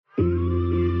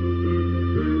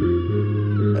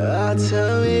Now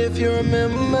tell me if you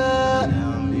remember.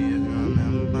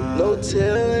 No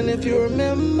telling if you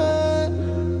remember.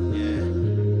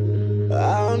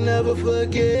 I'll never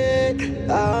forget.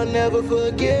 I'll never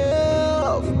forgive.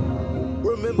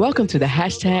 Welcome to the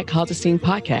hashtag Cause a Scene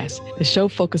podcast. The show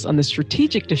focuses on the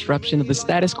strategic disruption of the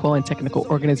status quo in technical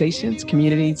organizations,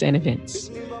 communities, and events.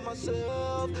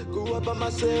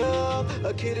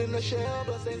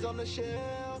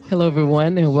 Hello,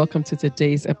 everyone, and welcome to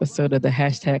today's episode of the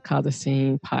hashtag Cause a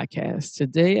Scene podcast.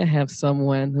 Today, I have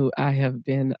someone who I have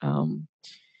been,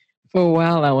 for a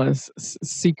while, I was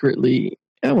secretly,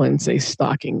 I wouldn't say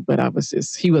stalking, but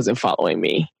he wasn't following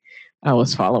me. I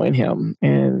was following him,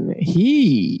 and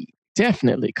he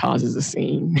definitely causes a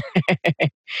scene.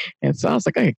 And so I was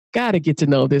like, I got to get to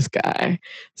know this guy.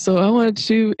 So I wanted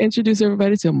to introduce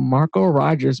everybody to Marco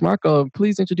Rogers. Marco,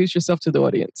 please introduce yourself to the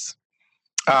audience.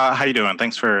 How you doing?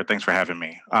 Thanks for having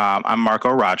me. I'm Marco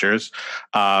Rogers.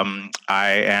 I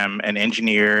am an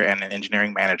engineer and an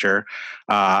engineering manager.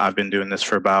 I've been doing this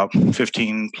for about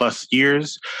 15 plus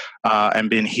years, and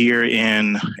been here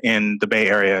in the Bay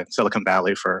Area, Silicon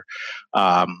Valley, for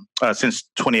since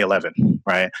 2011,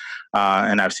 right?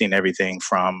 And I've seen everything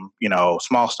from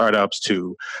small startups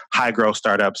to high growth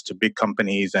startups to big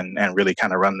companies, and really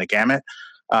kind of run the gamut.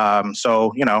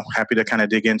 So, happy to kind of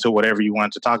dig into whatever you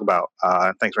want to talk about.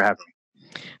 Thanks for having me.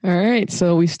 All right.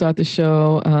 So we start the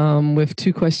show with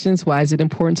two questions. Why is it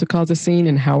important to cause a scene,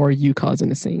 and how are you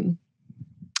causing a scene?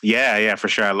 Yeah, for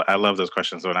sure. I love those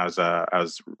questions when I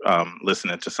was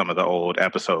listening to some of the old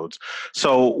episodes.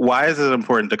 So why is it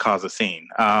important to cause a scene?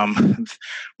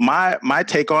 My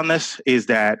take on this is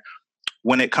that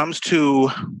when it comes to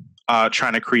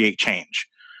trying to create change,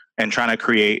 and trying to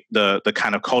create the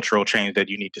kind of cultural change that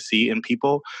you need to see in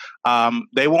people,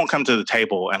 they won't come to the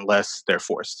table unless they're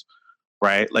forced,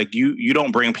 right? Like you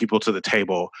don't bring people to the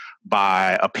table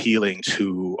by appealing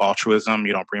to altruism.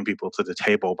 You don't bring people to the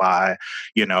table by,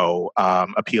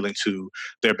 appealing to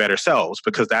their better selves,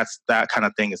 because that kind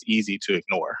of thing is easy to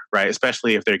ignore, right?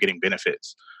 Especially if they're getting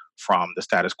benefits from the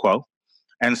status quo.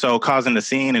 And so causing the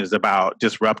scene is about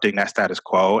disrupting that status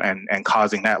quo and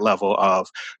causing that level of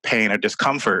pain or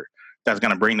discomfort that's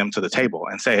going to bring them to the table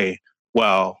and say,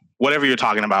 well, whatever you're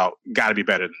talking about got to be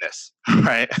better than this,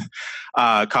 right?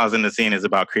 Causing the scene is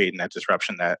about creating that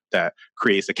disruption that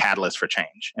creates a catalyst for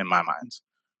change, in my mind,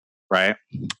 right?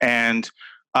 And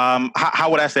how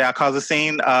would I say I cause a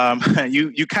scene?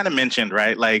 You kind of mentioned,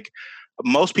 right? Like,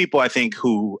 most people, I think,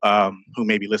 who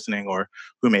may be listening or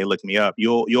who may look me up,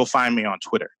 you'll find me on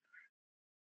Twitter.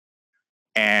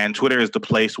 And Twitter is the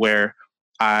place where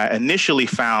I initially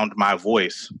found my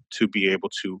voice to be able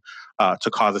to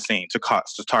cause a scene, to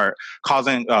start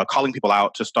calling people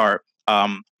out, to start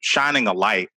shining a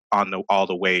light on all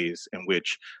the ways in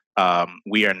which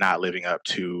we are not living up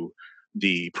to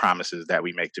the promises that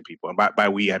we make to people. And by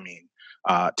we, I mean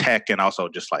tech, and also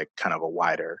just like kind of a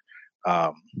wider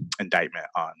indictment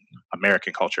on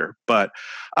American culture. But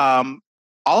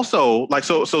also, like,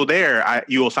 so there,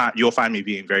 you'll find me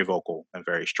being very vocal and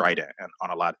very strident on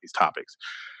a lot of these topics.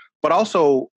 But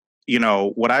also,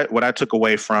 what I took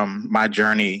away from my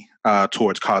journey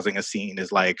towards causing a scene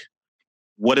is, like,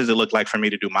 what does it look like for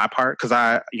me to do my part? Because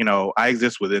I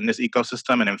exist within this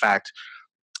ecosystem, and in fact,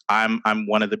 I'm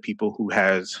one of the people who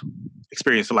has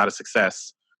experienced a lot of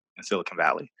success in Silicon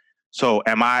Valley. So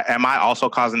am I also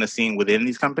causing a scene within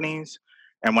these companies?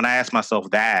 And when I asked myself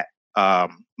that,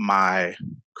 my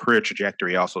career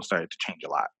trajectory also started to change a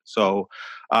lot. So,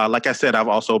 like I said, I've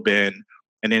also been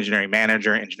an engineering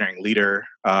manager, engineering leader,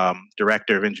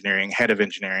 director of engineering, head of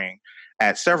engineering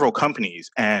at several companies,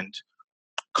 and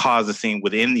caused a scene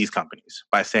within these companies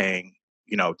by saying,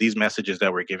 these messages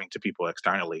that we're giving to people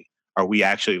externally, are we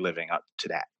actually living up to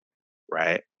that?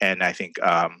 Right. And I think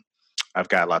I've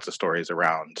got lots of stories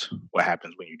around what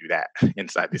happens when you do that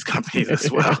inside these companies as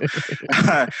well.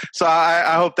 So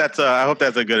I hope that's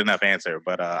a good enough answer.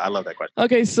 But I love that question.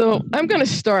 Okay, so I'm going to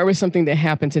start with something that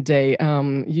happened today.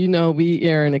 We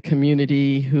are in a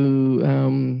community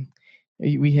who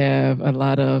we have a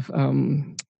lot of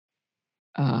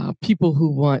people who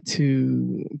want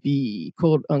to be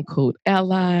quote unquote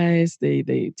allies.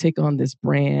 They take on this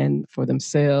brand for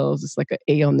themselves. It's like an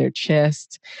A on their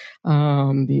chest.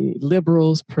 The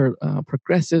liberals,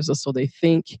 progressives, or so they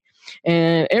think.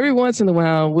 And every once in a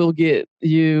while, we'll get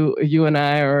you and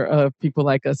I, or people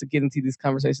like us, to get into these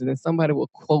conversations, and somebody will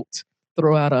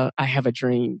throw out "I have a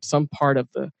dream," some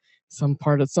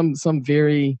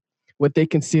very what they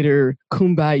consider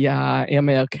kumbaya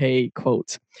MLK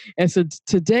quote. And so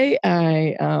today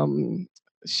I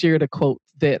shared a quote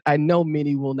that I know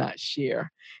many will not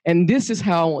share. And this is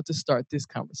how I want to start this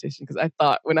conversation, because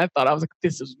when I thought, I was like,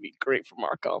 this would be great for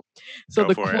Marco. So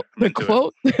Go for it. I'm into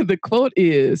quote, the quote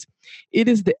is, "It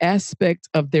is the aspect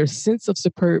of their sense of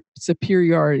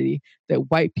superiority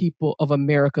that white people of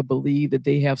America believe that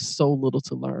they have so little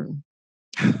to learn."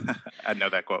 I know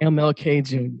that quote. MLK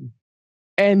Jr.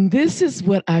 And this is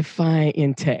what I find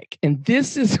in tech. And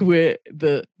this is where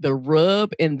the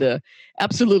rub and the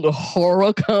absolute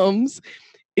horror comes,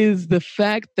 is the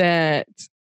fact that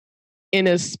in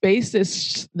a space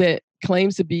that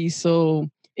claims to be so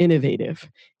innovative,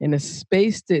 in a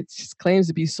space that claims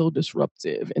to be so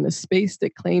disruptive, in a space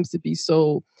that claims to be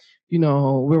so,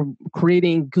 we're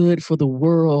creating good for the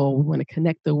world, we want to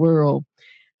connect the world,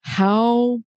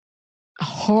 how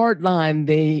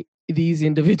hardline these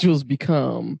individuals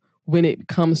become when it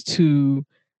comes to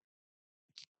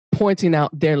pointing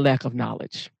out their lack of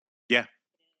knowledge. Yeah.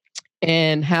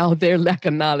 And how their lack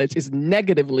of knowledge is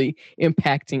negatively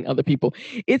impacting other people.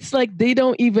 It's like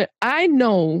I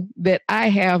know that I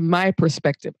have my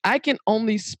perspective. I can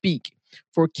only speak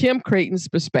for Kim Creighton's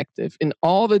perspective in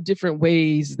all the different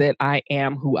ways that I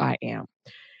am who I am.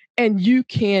 And you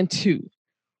can too.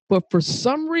 But for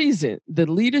some reason, the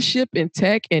leadership in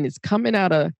tech, and it's coming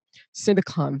out of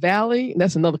Silicon Valley, and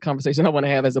that's another conversation I want to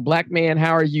have as a Black man.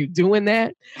 How are you doing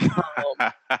that?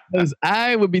 Because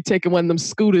I would be taking one of them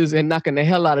scooters and knocking the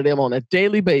hell out of them on a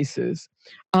daily basis.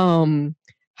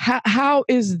 How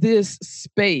is this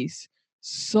space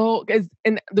so?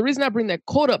 And the reason I bring that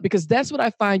quote up, because that's what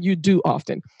I find you do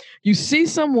often. You see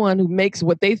someone who makes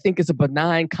what they think is a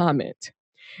benign comment,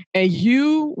 and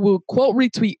you will quote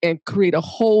retweet and create a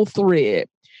whole thread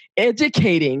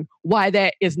educating why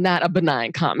that is not a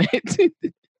benign comment.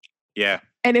 Yeah.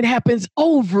 And it happens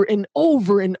over and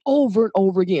over and over and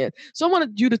over again. So I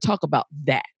wanted you to talk about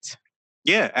that.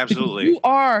 Yeah, absolutely.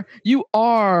 You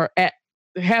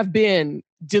have been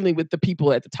dealing with the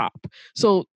people at the top.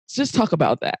 So just talk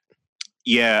about that.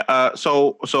 Yeah.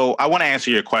 So I want to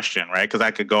answer your question, right? Because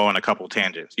I could go on a couple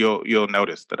tangents. You'll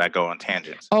notice that I go on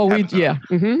tangents.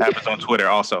 Happens on Twitter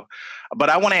also. But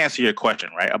I want to answer your question,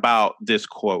 right, about this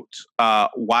quote.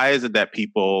 Why is it that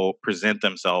people present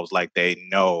themselves like they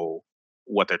know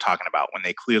what they're talking about when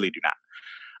they clearly do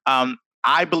not?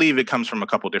 I believe it comes from a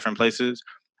couple different places.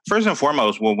 First and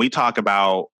foremost, when we talk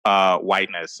about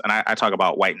whiteness, and I talk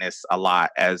about whiteness a lot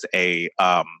as a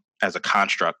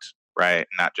construct, right?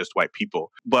 Not just white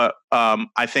people. But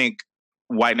I think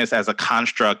whiteness as a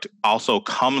construct also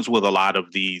comes with a lot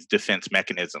of these defense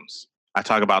mechanisms. I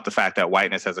talk about the fact that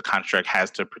whiteness as a construct has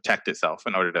to protect itself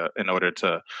in order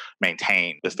to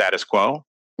maintain the status quo.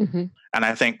 Mm-hmm. And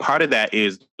I think part of that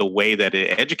is the way that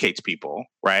it educates people,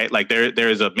 right? Like there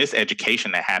is a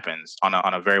miseducation that happens on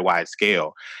a very wide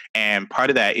scale. And part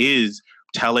of that is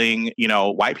telling,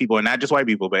 white people, and not just white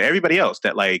people, but everybody else,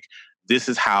 that like, this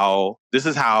is how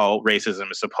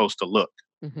racism is supposed to look.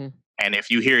 Mm-hmm. And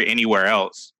if you hear it anywhere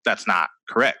else, that's not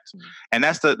correct. Mm-hmm. And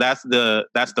that's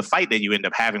the fight that you end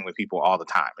up having with people all the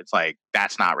time. It's like,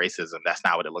 that's not racism. That's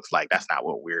not what it looks like. That's not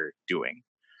what we're doing.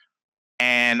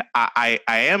 And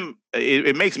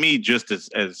it makes me just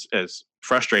as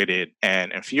frustrated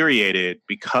and infuriated,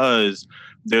 because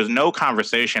there's no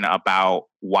conversation about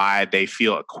why they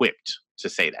feel equipped to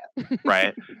say that,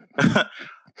 right?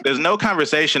 There's no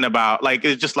conversation about, like,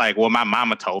 it's just like, well, my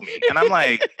mama told me. And I'm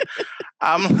like,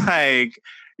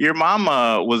 your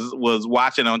mama was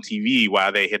watching on TV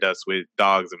while they hit us with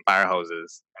dogs and fire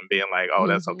hoses and being like, oh,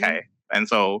 that's okay. And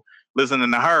so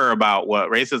listening to her about what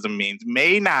racism means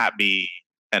may not be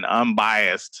an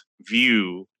unbiased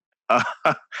view.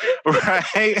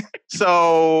 Right.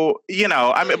 So,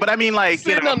 like,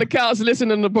 sitting on the couch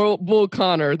listening to Bull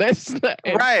Connor. That's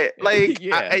right. Like,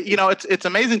 yeah. It's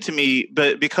amazing to me,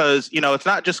 but because, it's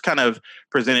not just kind of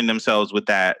presenting themselves with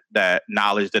that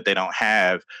knowledge that they don't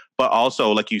have, but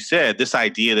also, like you said, this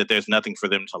idea that there's nothing for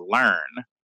them to learn,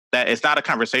 that it's not a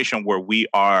conversation where we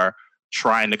are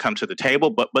trying to come to the table,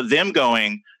 but them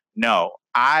going, no,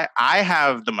 I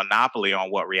have the monopoly on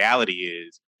what reality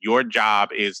is. Your job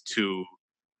is to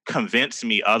convince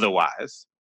me otherwise.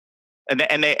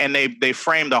 And they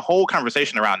frame the whole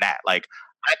conversation around that. Like,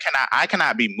 I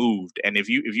cannot be moved. And if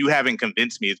you haven't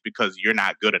convinced me, it's because you're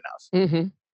not good enough. Mm-hmm.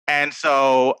 And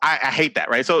so I hate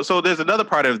that, right? So there's another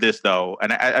part of this though,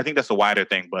 and I think that's a wider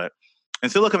thing, but in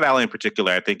Silicon Valley in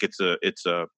particular, I think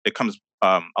it comes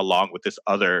along with this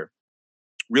other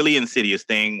really insidious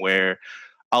thing where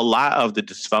a lot of the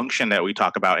dysfunction that we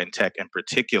talk about in tech in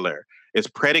particular is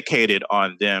predicated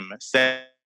on them setting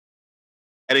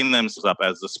themselves up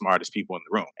as the smartest people in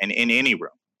the room and in any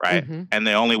room, right? Mm-hmm. And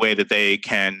the only way that they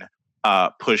can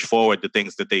push forward the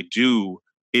things that they do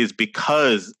is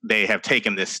because they have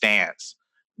taken this stance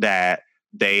that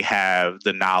they have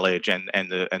the knowledge and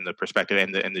the perspective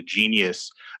and the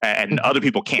genius, and other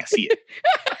people can't see it.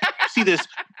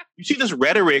 You see this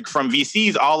rhetoric from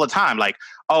VCs all the time, like,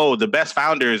 oh, the best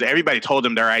founders, everybody told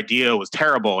them their idea was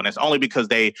terrible, and it's only because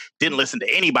they didn't listen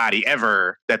to anybody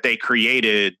ever that they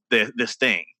created this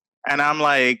thing. And I'm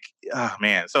like, oh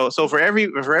man. So for every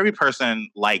person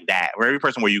like that, for every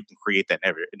person where you can create that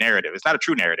narrative, it's not a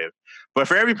true narrative, but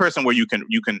for every person where you can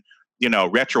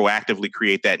retroactively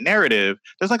create that narrative,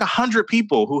 there's like 100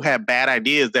 people who have bad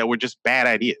ideas that were just bad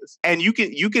ideas. And you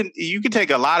can take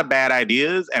a lot of bad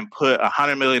ideas and put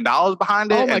 $100 million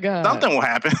behind it. Oh my God. Something will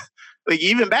happen. Like,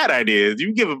 even bad ideas,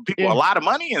 you give people a lot of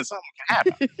money and something can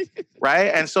happen.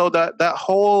 Right. And so that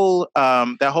whole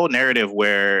narrative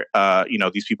where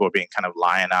these people are being kind of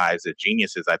lionized as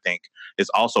geniuses, I think, is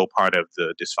also part of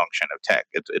the dysfunction of tech.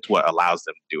 It's what allows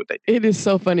them to do what they do. It is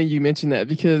so funny you mentioned that,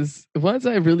 because once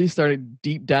I really started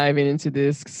deep diving into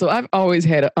this, so I've always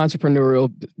had an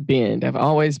entrepreneurial bend. I've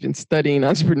always been studying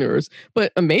entrepreneurs,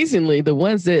 but amazingly, the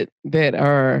ones that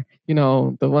are,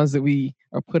 the ones that we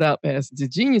are put up as the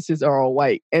geniuses are all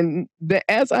white. And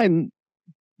as I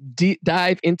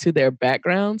dive into their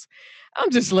backgrounds, I'm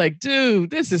just like, dude,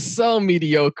 this is so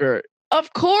mediocre.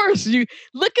 Of course, you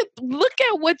look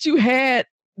at what you had,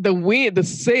 the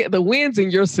wins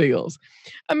in your sales.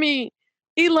 I mean,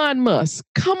 Elon Musk,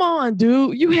 come on,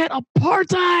 dude, you had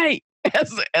apartheid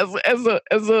as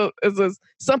a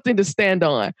something to stand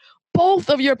on. Both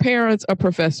of your parents are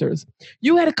professors.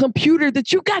 You had a computer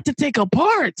that you got to take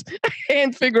apart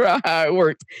and figure out how it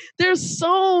worked. There's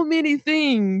so many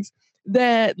things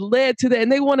that led to that.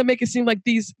 And they want to make it seem like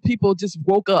these people just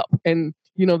woke up and,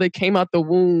 they came out the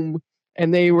womb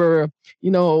and they were,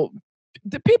 the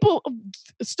people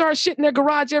start shit in their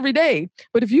garage every day.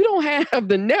 But if you don't have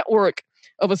the network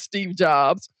of a Steve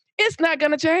Jobs, it's not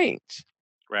going to change.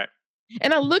 Right.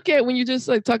 And I look at, when you just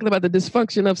like talking about the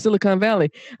dysfunction of Silicon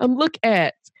Valley, look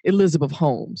at Elizabeth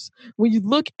Holmes. When you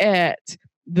look at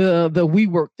the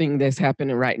WeWork thing that's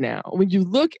happening right now, when you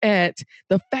look at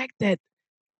the fact that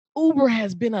Uber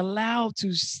has been allowed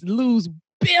to lose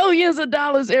billions of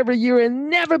dollars every year and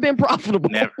never been profitable.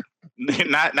 Never.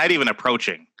 Not even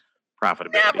approaching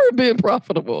profitability. Never been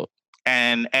profitable.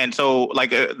 And so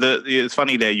like it's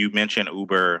funny that you mentioned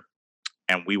Uber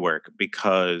and WeWork,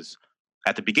 because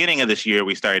at the beginning of this year,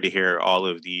 we started to hear all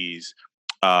of these,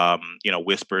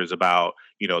 whispers about,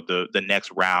 the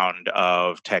next round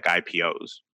of tech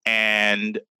IPOs.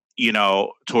 And,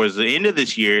 towards the end of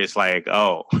this year, it's like,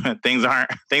 oh, things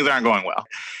aren't going well.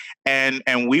 And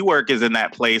WeWork is in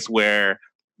that place where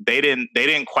they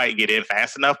didn't quite get in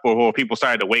fast enough before people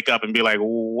started to wake up and be like,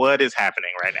 what is happening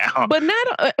right now?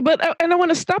 And I want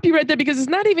to stop you right there, because it's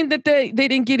not even that they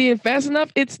didn't get in fast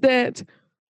enough. It's that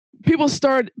people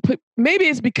maybe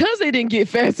it's because they didn't get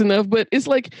fast enough, but it's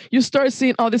like you start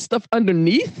seeing all this stuff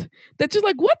underneath that you're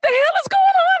like, what the hell is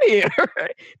going on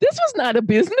here? This was not a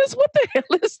business. What the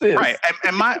hell is this? Right.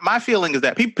 And my feeling is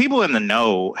that people in the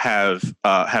know have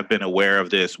been aware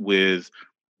of this with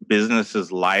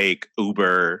businesses like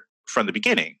Uber from the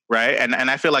beginning, right? And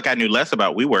I feel like I knew less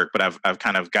about WeWork, but I've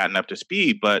kind of gotten up to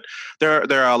speed. But there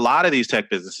are a lot of these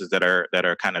tech businesses that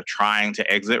are kind of trying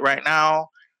to exit right now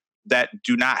that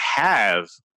do not have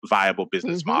viable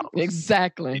business models.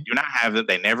 Exactly. They do not have it.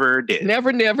 They never did.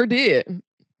 Never did.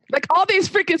 Like all these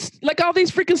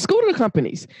freaking scooter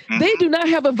companies, they do not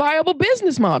have a viable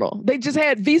business model. They just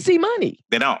had VC money.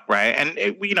 They don't, right? And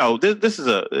this is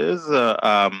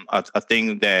a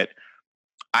thing that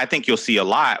I think you'll see a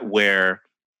lot, where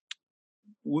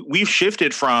we've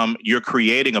shifted from you're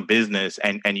creating a business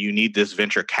and you need this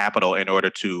venture capital in order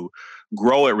to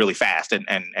grow it really fast and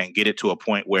get it to a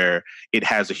point where it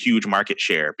has a huge market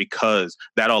share, because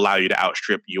that'll allow you to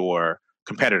outstrip your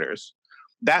competitors.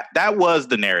 That was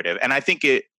the narrative. And I think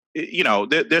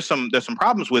there's some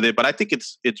problems with it, but I think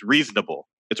it's reasonable.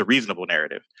 It's a reasonable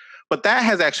narrative. But that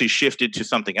has actually shifted to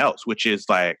something else, which is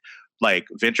like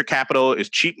venture capital is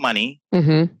cheap money.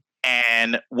 Mm-hmm.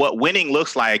 And what winning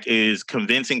looks like is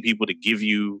convincing people to give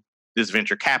you this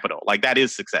venture capital. Like, that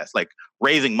is success. Like,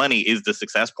 raising money is the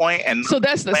success point. And so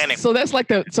that's like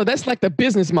the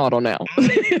business model now.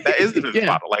 That is the business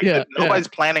model. Like, nobody's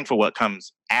planning for what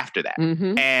comes after that.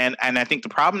 Mm-hmm. And I think the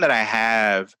problem that I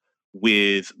have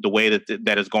with the way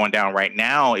that is going down right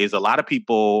now is a lot of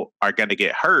people are going to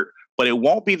get hurt, but it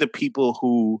won't be the people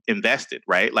who invested,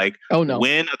 right? Like Oh no.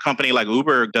 when a company like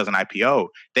Uber does an IPO,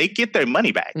 they get their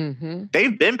money back. Mm-hmm.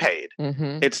 They've been paid.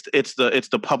 Mm-hmm. It's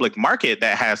the public market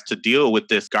that has to deal with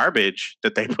this garbage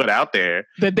that they put out there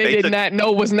That they did not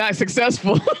know was not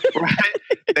successful. Right?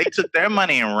 They took their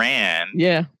money and ran.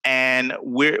 Yeah. And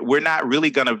we're not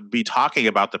really going to be talking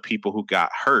about the people who got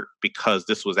hurt because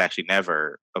this was actually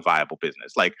never a viable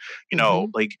business. Like, you know,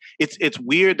 like it's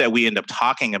weird that we end up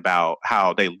talking about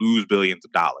how they lose billions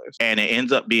of dollars, and it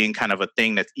ends up being kind of a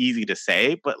thing that's easy to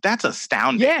say, but that's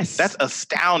astounding. Yes. That's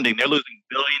astounding. They're losing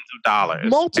billions of dollars.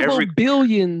 Multiple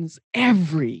billions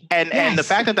every. And the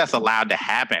fact that that's allowed to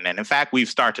happen, and in fact, we've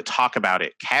started to talk about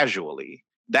it casually,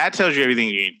 that tells you everything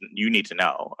you need to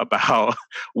know about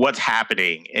what's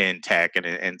happening in tech and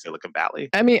in Silicon Valley.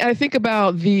 I mean, I think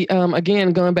about the,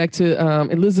 again, going back to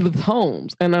Elizabeth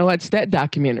Holmes, and I watched that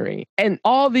documentary, and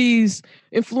all these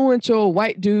influential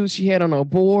white dudes she had on her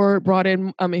board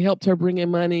helped her bring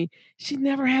in money. She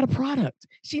never had a product.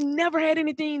 She never had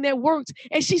anything that worked.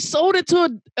 And she sold it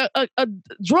to a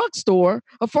drugstore,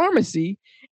 a pharmacy.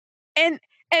 And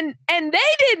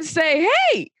they didn't say,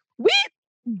 hey, we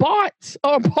bought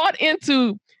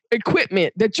into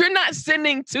equipment that you're not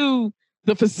sending to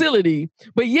the facility,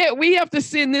 but yet we have to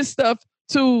send this stuff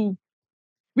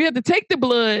we have to take the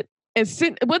blood and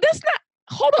send. Well, that's not,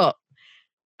 hold up.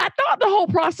 I thought the whole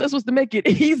process was to make it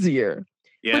easier.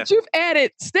 Yeah. But you've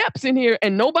added steps in here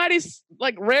and nobody's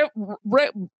like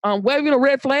waving a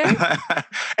red flag.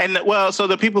 And well, so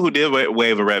the people who did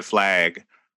wave a red flag,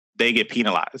 they get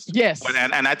penalized. Yes.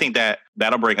 And I think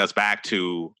that'll bring us back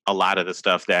to a lot of the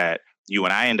stuff that you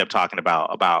and I end up talking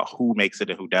about who makes it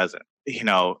and who doesn't. You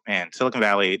know, and Silicon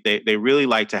Valley, they really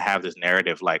like to have this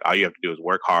narrative like all you have to do is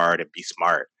work hard and be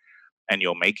smart and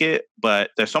you'll make it.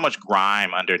 But there's so much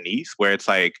grime underneath where it's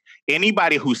like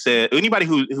anybody who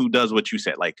does what you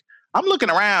said, like, I'm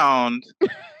looking around,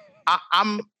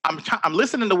 I'm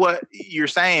listening to what you're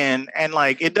saying, and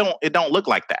like it don't look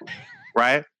like that,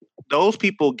 right? Those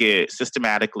people get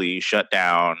systematically shut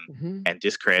down and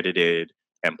discredited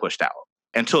and pushed out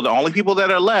until the only people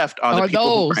that are left are the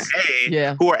people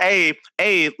who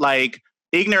are like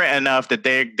ignorant enough that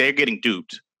they're getting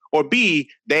duped, or B,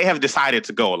 they have decided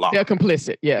to go along. They're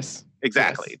complicit. Yes,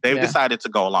 exactly. Yes. They've decided to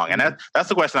go along, and that's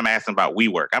the question I'm asking about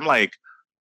WeWork. I'm like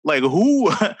who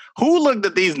looked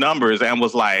at these numbers and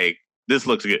was like, this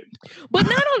looks good? But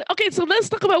not only, okay, so let's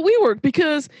talk about WeWork,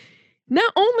 because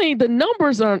not only the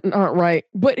numbers aren't right,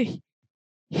 but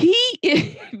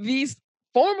these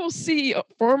former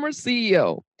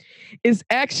CEO is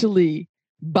actually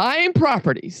buying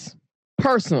properties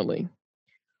personally,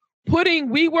 putting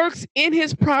WeWorks in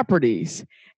his properties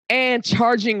and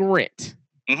charging rent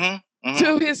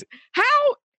to his. How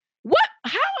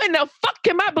in the fuck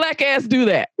can my black ass do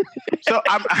that? So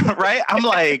I'm right. I'm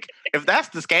like, if that's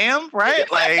the scam,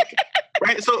 right? Like,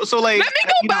 right. So like, let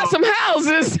me go buy some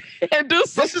houses and do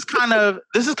something.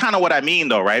 This is kind of what I mean,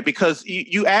 though, right? Because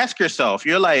you ask yourself,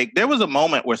 you're like, there was a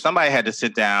moment where somebody had to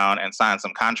sit down and sign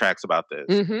some contracts about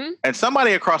this, and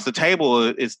somebody across the table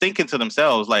is thinking to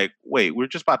themselves, like, wait, we're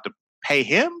just about to pay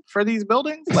him for these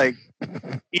buildings, like,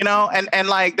 you know, and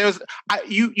like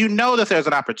you know that there's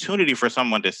an opportunity for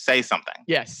someone to say something.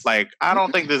 Yes. Like, I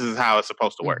don't think this is how it's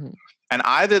supposed to work. And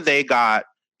either they got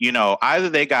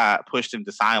pushed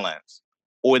into silence,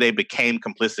 or they became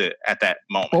complicit at that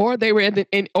moment, or they were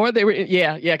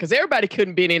because everybody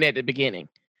couldn't be in at the beginning.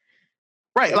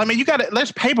 Right. I mean,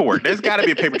 there's paperwork. There's got to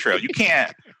be a paper trail. You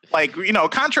can't, like, you know,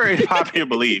 contrary to popular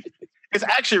belief, it's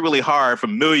actually really hard for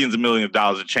millions and millions of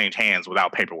dollars to change hands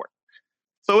without paperwork.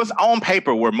 So it's on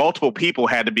paper where multiple people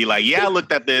had to be like, yeah, I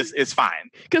looked at this, it's fine.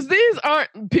 Because these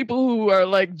aren't people who are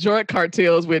like drug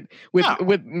cartels with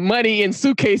money in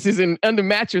suitcases and under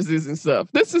mattresses and stuff.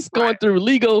 This is going through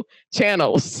legal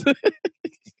channels.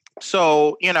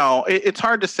 So, you know, it's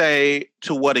hard to say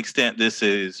to what extent this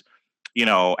is, you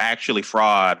know, actually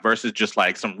fraud versus just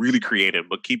like some really creative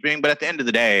bookkeeping. But at the end of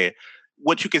the day,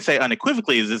 what you can say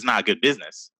unequivocally is it's not good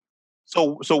business.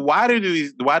 So why do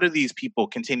these people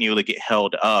continually get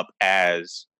held up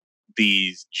as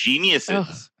these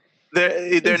geniuses?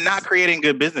 They're not creating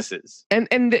good businesses. And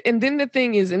then the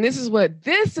thing is, and this is what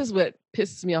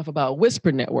pisses me off about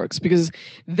Whisper Networks, because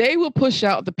they will push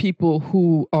out the people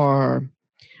who are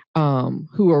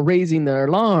raising their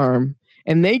alarm,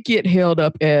 and they get held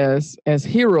up as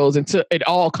heroes until it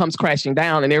all comes crashing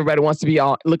down and everybody wants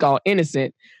to look all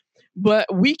innocent.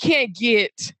 But we can't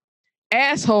get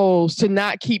assholes to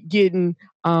not keep getting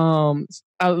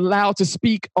allowed to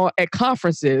speak at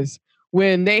conferences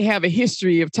when they have a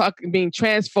history of being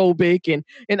transphobic and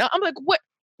I'm like, what?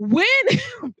 When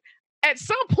at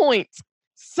some point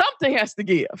Something has to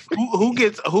give. Who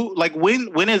gets who? Like when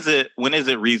is it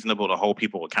reasonable to hold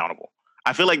people accountable?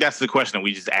 I feel like that's the question that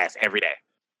we just ask every day,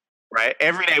 right?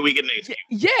 Every day we get an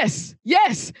excuse.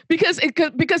 Yes, because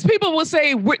people will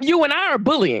say you and I are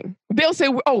bullying. They'll say,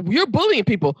 "Oh, you're bullying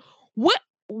people."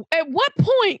 At what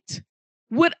point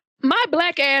would my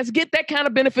black ass get that kind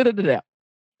of benefit of the doubt?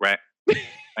 Right.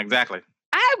 Exactly.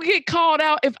 I would get called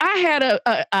out if I had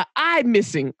a eye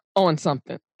missing on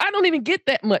something. I don't even get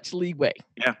that much leeway.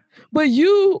 Yeah. But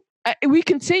we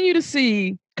continue to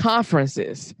see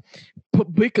conferences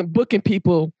booking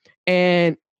people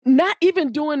and not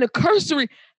even doing the cursory.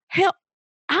 Hell,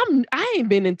 I ain't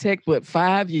been in tech but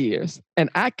 5 years, and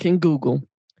I can Google.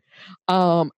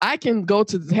 I can go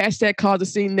to the hashtag Cause the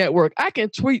Scene Network. I can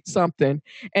tweet something,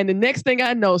 and the next thing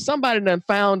I know, somebody done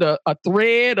found a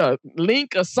thread, a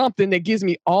link, or something that gives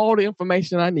me all the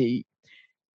information I need.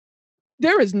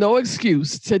 There is no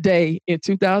excuse today in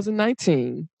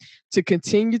 2019 to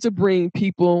continue to bring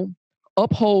people,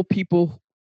 uphold people,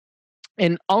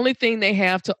 and only thing they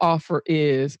have to offer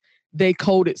is they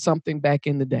coded something back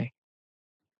in the day.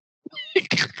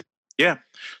 Yeah.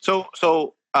 So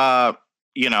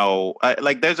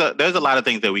like there's a lot of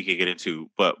things that we could get into,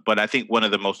 but I think one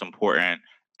of the most important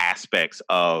aspects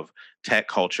of tech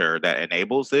culture that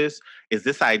enables this is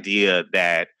this idea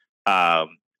that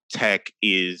tech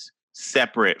is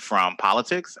separate from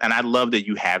politics. And I love that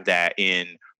you have that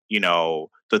in,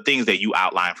 the things that you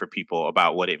outline for people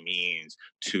about what it means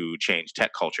to change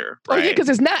tech culture. Right? Oh yeah, because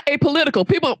it's not apolitical.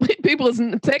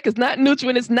 Tech is not neutral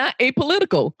and it's not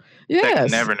apolitical. Yes. Tech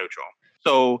is never neutral.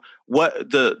 So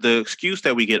what the excuse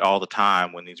that we get all the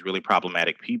time when these really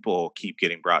problematic people keep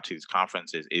getting brought to these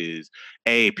conferences is,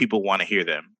 people want to hear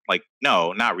them. Like,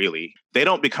 no, not really. They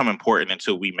don't become important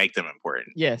until we make them important.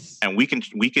 Yes. And we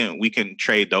can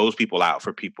trade those people out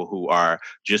for people who are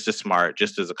just as smart,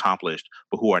 just as accomplished,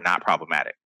 but who are not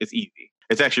problematic. It's easy.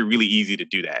 It's actually really easy to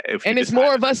do that. And it's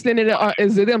more of us than it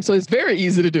is of them. So it's very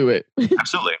easy to do it.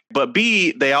 Absolutely. But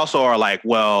B, they also are like,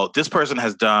 well, this person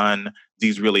has done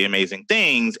these really amazing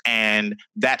things, and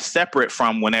that's separate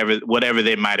from whatever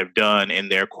they might have done in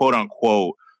their quote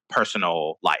unquote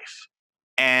personal life.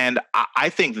 And I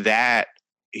think that,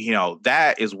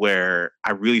 that is where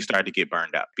I really started to get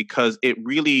burned up, because it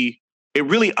really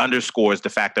underscores the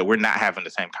fact that we're not having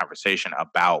the same conversation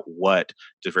about what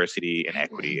diversity and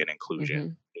equity and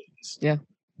inclusion means. Yeah.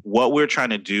 What we're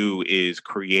trying to do is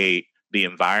create the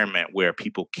environment where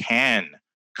people can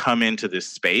come into this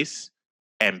space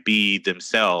and be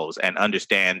themselves and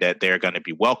understand that they're going to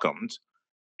be welcomed,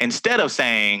 instead of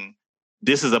saying,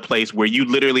 this is a place where you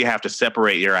literally have to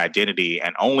separate your identity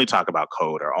and only talk about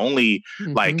code, or only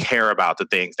care about the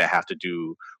things that have to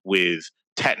do with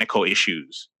technical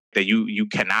issues, that you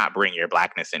cannot bring your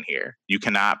blackness in here. You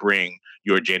cannot bring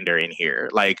your gender in here.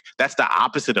 Like, that's the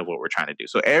opposite of what we're trying to do.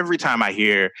 So every time I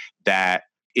hear that,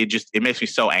 it makes me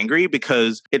so angry,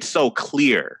 because it's so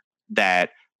clear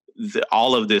that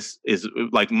all of this is,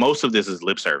 like, most of this is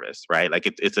lip service, right? Like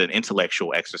it's an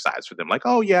intellectual exercise for them. Like,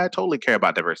 oh yeah, I totally care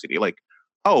about diversity. Like,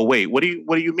 oh wait, what do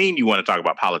you mean you want to talk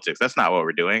about politics? That's not what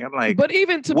we're doing. I'm like, but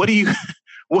even what do you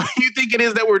think it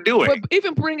is that we're doing? But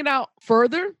even bring it out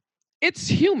further, it's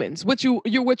humans. What you're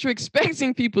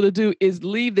expecting people to do is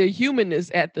leave their humanness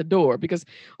at the door, because,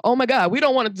 oh my God, we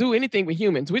don't want to do anything with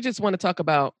humans. We just want to talk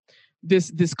about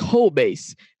this code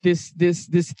base, this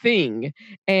thing,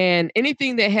 and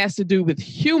anything that has to do with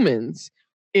humans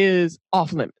is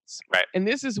off limits. Right. And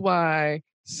this is why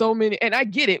so many, and I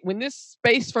get it, when this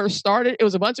space first started, it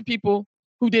was a bunch of people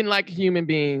who didn't like human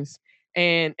beings,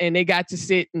 and they got to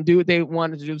sit and do what they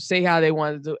wanted to do, say how they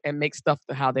wanted to do, and make stuff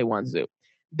how they wanted to do.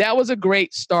 That was a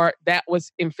great start. That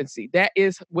was infancy. That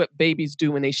is what babies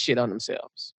do when they shit on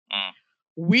themselves.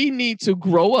 We need to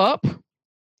grow up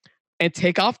and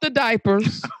take off the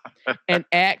diapers and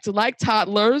act like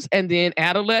toddlers and then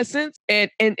adolescents. And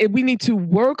we need to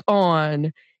work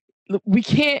on, we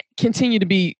can't continue to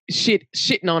be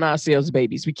shitting on ourselves,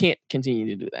 babies. We can't continue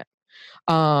to do that.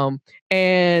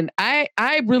 And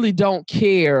I really don't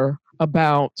care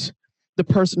about the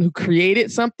person who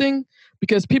created something,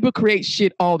 because people create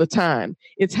shit all the time.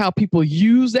 It's how people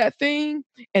use that thing,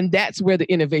 and that's where the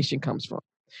innovation comes from.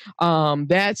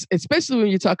 That's especially when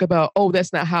you talk about, oh,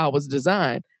 that's not how it was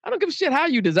designed. I don't give a shit how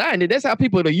you designed it. That's how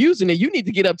people are using it. You need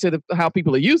to get up to how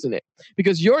people are using it,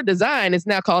 because your design is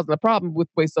now causing a problem with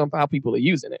based on how people are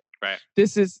using it. Right.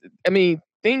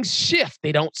 Things shift.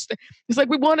 They don't. It's like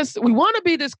we want to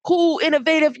be this cool,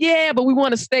 innovative, but we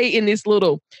want to stay in this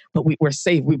little. But we're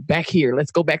safe. We're back here.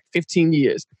 Let's go back 15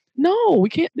 years. No, we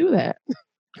can't do that.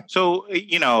 So,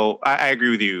 I agree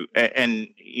with you. And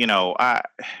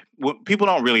people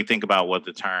don't really think about what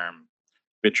the term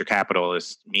venture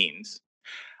capitalist means.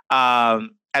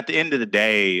 At the end of the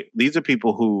day, these are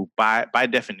people who, by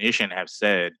definition, have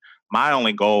said, my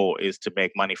only goal is to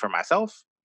make money for myself.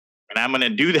 And I'm going to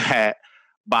do that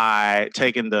by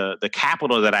taking the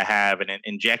capital that I have and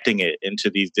injecting it into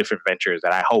these different ventures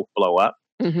that I hope blow up.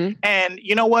 Mm-hmm. And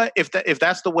you know what? If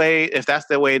that's the way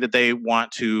that they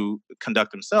want to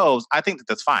conduct themselves, I think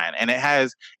that's fine. And it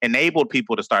has enabled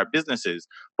people to start businesses.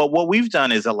 But what we've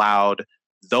done is allowed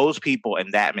those people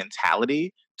and that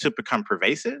mentality to become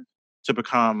pervasive, to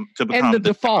become and the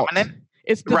default. Dominant,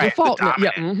 it's the default. The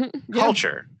dominant mm-hmm.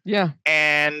 culture. Yeah.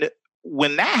 And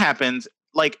when that happens,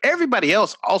 like, everybody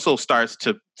else also starts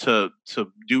to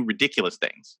do ridiculous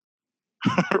things.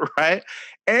 Right?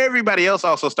 Everybody else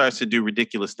also starts to do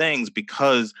ridiculous things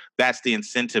because that's the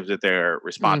incentive that they're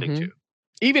responding to.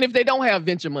 Even if they don't have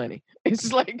venture money,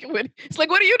 it's like, what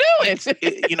are you doing?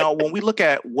 When we look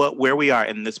at where we are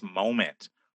in this moment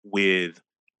with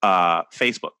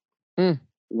Facebook,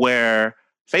 where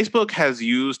Facebook has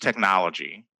used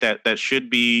technology that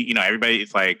should be, everybody,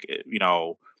 it's like,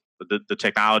 the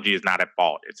technology is not at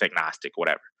fault. It's agnostic,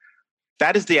 whatever.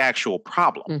 That is the actual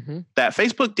problem. That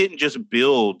Facebook didn't just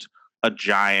build a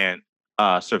giant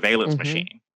surveillance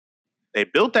machine. They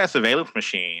built that surveillance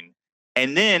machine,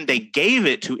 and then they gave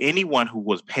it to anyone who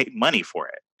was paid money for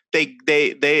it.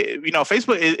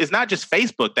 Facebook is not just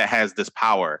Facebook that has this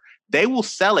power. They will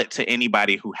sell it to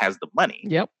anybody who has the money.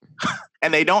 Yep.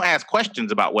 And they don't ask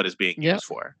questions about what it's being used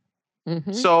for.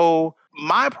 So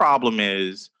my problem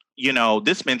is,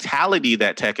 this mentality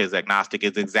that tech is agnostic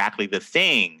is exactly the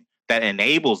thing that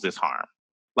enables this harm.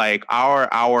 Like our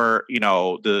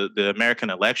the American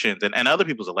elections and other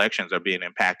people's elections are being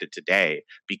impacted today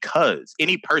because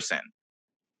any person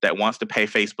that wants to pay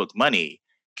Facebook money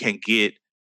can get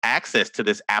access to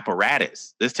this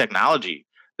apparatus, this technology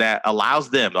that allows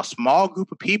them, a small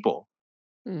group of people,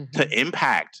 to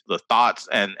impact the thoughts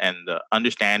and the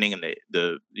understanding and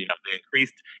the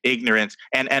increased ignorance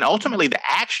and ultimately the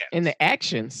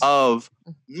actions of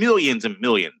millions and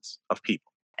millions of people.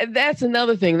 And that's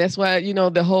another thing. That's why,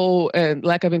 the whole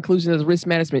lack of inclusion is a risk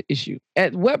management issue.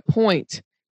 At what point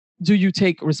do you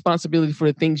take responsibility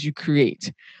for the things you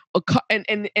create?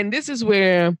 And this is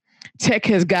where tech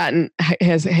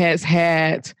has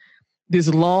had this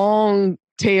long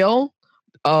tail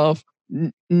of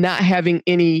not having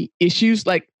any issues.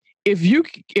 Like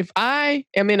if I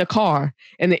am in a car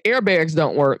and the airbags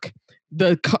don't work,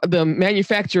 the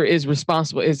manufacturer is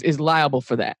responsible, is liable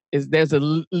for that. There's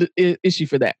a issue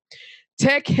for that.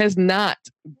 Tech has not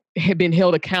been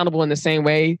held accountable in the same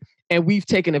way, and we've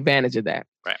taken advantage of that.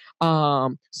 Right.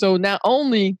 So not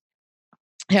only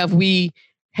have we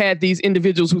had these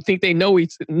individuals who think they know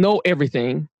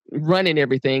everything, running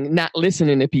everything, not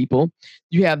listening to people.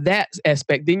 You have that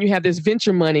aspect. Then you have this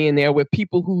venture money in there with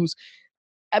people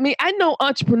I know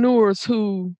entrepreneurs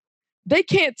who they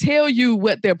can't tell you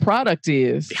what their product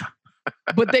is,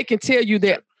 but they can tell you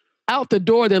that out the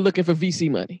door they're looking for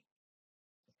VC money.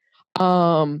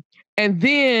 And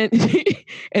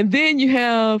then you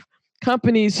have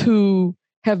companies who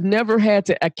have never had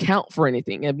to account for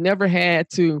anything, have never had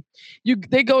to.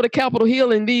 They go to Capitol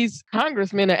Hill and these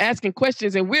congressmen are asking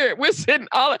questions, and we're sitting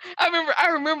all. I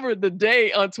remember the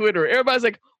day on Twitter, everybody's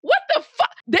like, "What the fuck?"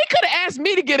 They could have asked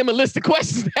me to get him a list of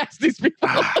questions to ask these people.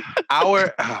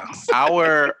 Our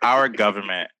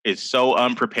government is so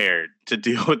unprepared to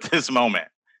deal with this moment.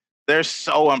 They're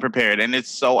so unprepared, and it's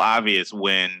so obvious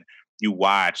when you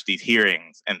watch these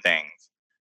hearings and things.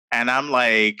 And I'm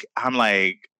like,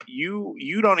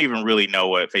 you don't even really know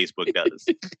what Facebook does.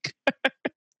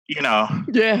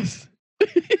 Yes.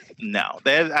 No,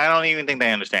 I don't even think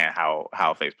they understand how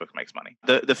Facebook makes money.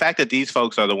 The fact that these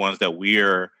folks are the ones that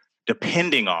we're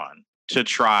depending on to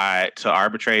try to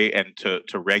arbitrate and to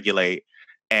regulate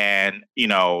and,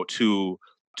 to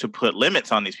put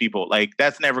limits on these people, like,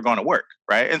 that's never going to work.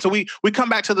 Right. And so we come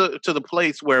back to the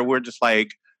place where we're just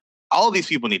like, all of these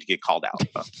people need to get called out.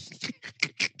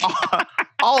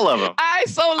 All of them. I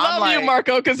so love you,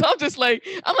 Marco, because I'm like,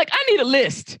 I need a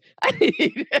list.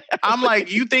 I'm like,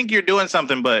 you think you're doing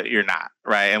something, but you're not,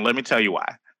 right? And let me tell you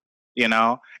why.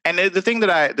 And the thing that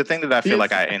I feel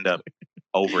like I end up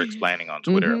over explaining on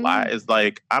Twitter a lot is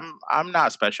like, I'm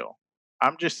not special.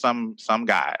 I'm just some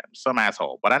guy, some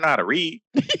asshole, but I know how to read.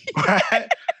 Right?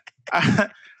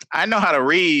 I know how to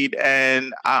read,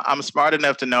 and I'm smart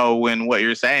enough to know when what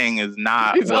you're saying is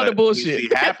not what bullshit. We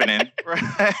see happening.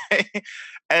 Right?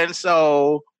 And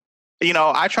so,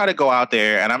 I try to go out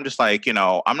there and I'm just like,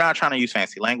 I'm not trying to use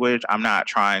fancy language. I'm not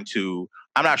trying to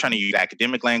I'm not trying to use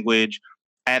academic language.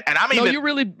 And I'm No, even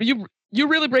you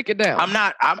really break it down.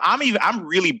 I'm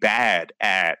really bad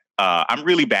at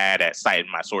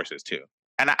citing my sources too.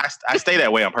 And I stay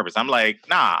that way on purpose. I'm like,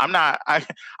 nah, I'm not. I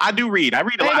do read. I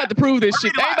read a lot. I ain't about to prove this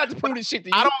shit. I ain't about to prove this shit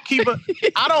to you.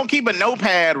 I don't keep a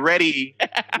notepad ready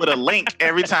with a link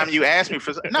every time you ask me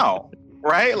for. No,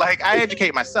 right? Like, I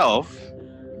educate myself. Yes.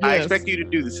 I expect you to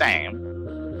do the same.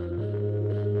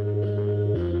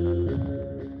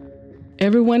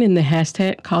 Everyone in the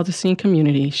hashtag Cause the Scene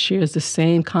community shares the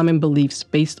same common beliefs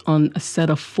based on a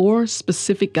set of 4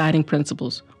 specific guiding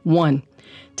principles. 1,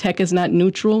 tech is not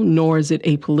neutral, nor is it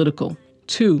apolitical.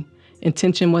 2,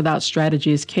 intention without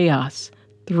strategy is chaos.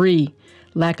 3,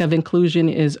 lack of inclusion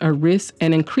is a risk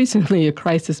and increasingly a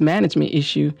crisis management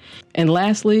issue. And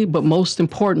lastly, but most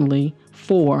importantly,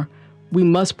 4, we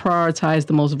must prioritize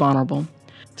the most vulnerable.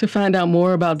 To find out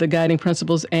more about the guiding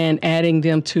principles and adding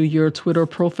them to your Twitter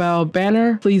profile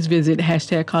banner, please visit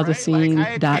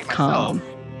 #CauseTheScene.com.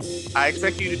 I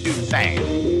expect you to do the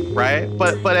same, right?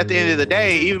 But at the end of the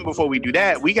day, even before we do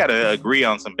that, we got to agree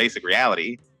on some basic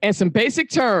reality. And some basic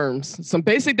terms, some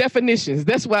basic definitions.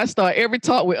 That's why I start every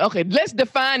talk with, okay, let's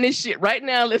define this shit right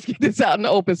now. Let's get this out in the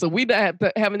open. So we not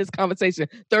having this conversation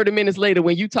 30 minutes later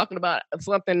when you talking about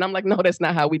something, and I'm like, no, that's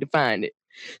not how we define it.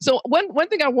 So one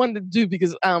thing I wanted to do,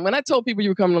 because when I told people you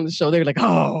were coming on the show, they were like,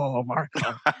 oh,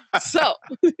 Marco. So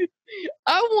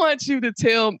I want you to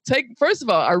first of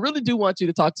all, I really do want you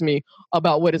to talk to me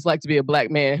about what it's like to be a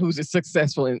Black man who's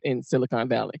successful in Silicon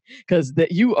Valley. Because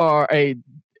that you are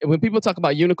when people talk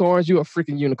about unicorns, you're a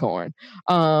freaking unicorn.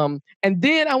 And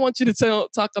then I want you to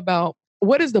talk about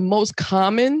what is the most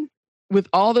common, with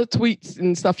all the tweets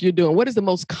and stuff you're doing, what is the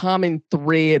most common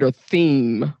thread or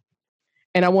theme?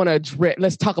 And I want to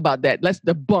let's talk about that. Let's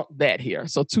debunk that here.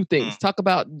 So 2 things. Talk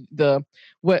about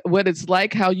what it's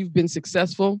like, how you've been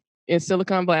successful in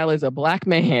Silicon Valley as a Black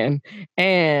man,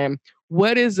 and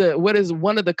what is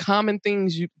one of the common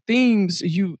themes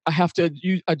you have to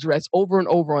address over and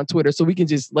over on Twitter, so we can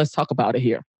let's talk about it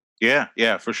here.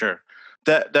 Yeah, for sure.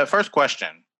 That first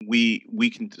question we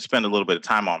can spend a little bit of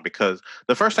time on, because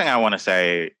the first thing I want to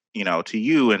say, to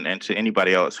you and to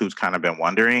anybody else who's kind of been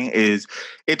wondering, is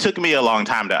it took me a long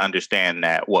time to understand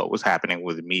that what was happening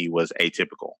with me was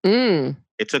atypical.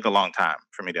 It took a long time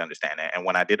for me to understand that. And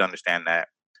when I did understand that,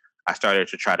 I started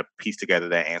to try to piece together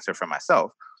that answer for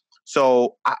myself.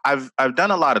 So I've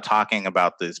done a lot of talking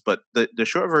about this, but the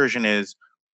short version is,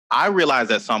 I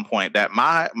realized at some point that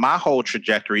my whole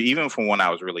trajectory, even from when I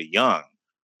was really young,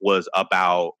 was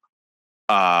about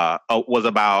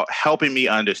helping me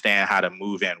understand how to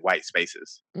move in white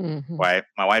spaces. Mm-hmm. Right?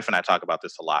 My wife and I talk about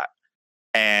this a lot,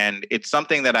 and it's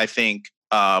something that I think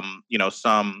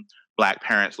some Black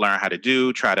parents learn how to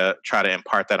do, try to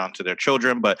impart that onto their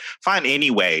children, but find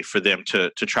any way for them to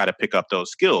try to pick up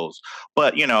those skills.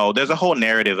 But there's a whole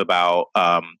narrative about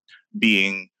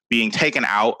being taken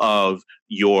out of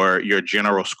your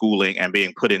general schooling and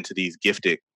being put into these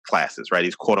gifted classes, right?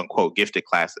 These quote unquote gifted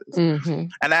classes. Mm-hmm.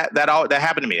 And that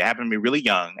happened to me. It happened to me really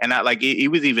young. And it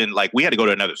was even like, we had to go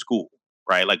to another school,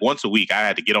 right? Like once a week I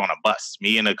had to get on a bus.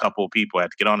 Me and a couple of people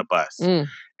had to get on a bus and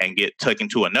get taken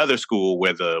to another school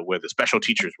where the special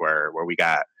teachers were, where we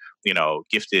got,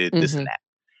 gifted this and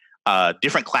that.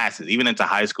 Different classes, even into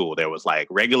high school, there was like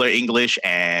regular English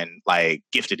and like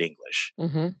gifted English,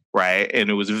 right?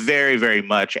 And it was very, very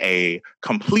much a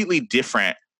completely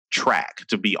different track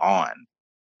to be on.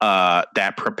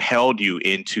 That propelled you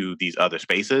into these other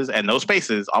spaces. And those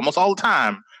spaces, almost all the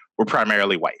time, were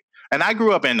primarily white. And I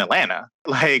grew up in Atlanta,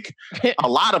 like a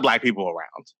lot of Black people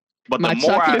around. But the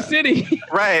more city.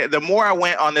 Right, the more I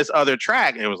went on this other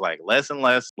track, it was like less and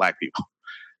less Black people.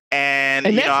 And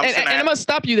I'm going to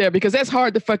stop you there, because that's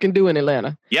hard to fucking do in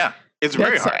Atlanta. Yeah, it's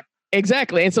very hard.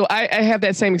 Exactly. And so I have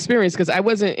that same experience, because I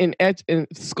wasn't in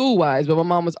school-wise, but my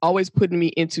mom was always putting me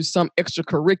into some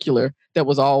extracurricular that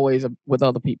was always with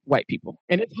other people, white people.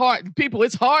 And it's hard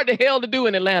to hell to do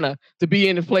in Atlanta, to be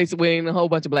in a place with a whole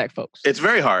bunch of Black folks. It's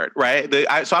very hard, right?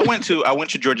 So I went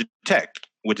to Georgia Tech,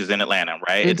 which is in Atlanta,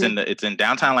 right? Mm-hmm. It's in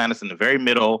downtown Atlanta. It's in the very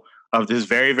middle of this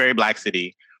very, very Black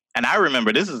city. And I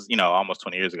remember, this is, almost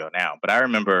 20 years ago now, but I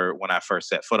remember when I first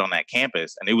set foot on that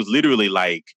campus, and it was literally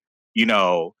like,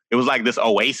 it was like this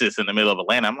oasis in the middle of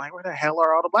Atlanta. I'm like, where the hell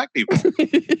are all the Black people?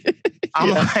 I'm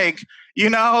like,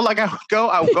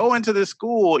 I'll go into this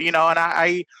school, and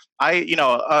I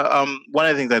one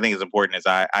of the things I think is important is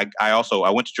I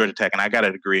went to Georgia Tech and I got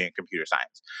a degree in computer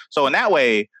science. So in that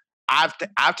way,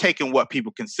 I've taken what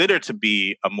people consider to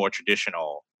be a more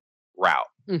traditional route,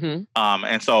 Mm-hmm.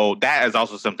 And so that is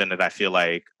also something that I feel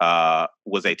like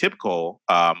was atypical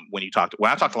when I talk to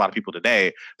a lot of people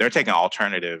today, they're taking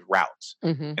alternative routes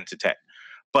Mm-hmm. into tech.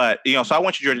 But, so I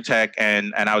went to Georgia Tech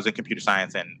and I was in computer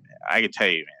science, and I can tell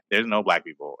you, man, there was no black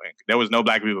people in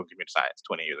computer science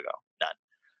 20 years ago. None.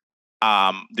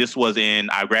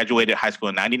 I graduated high school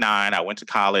in 99. I went to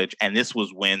college, and this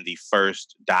was when the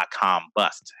first .com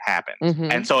bust happened.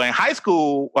 Mm-hmm. And so in high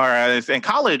school or in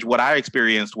college, what I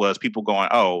experienced was people going,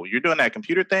 "Oh, you're doing that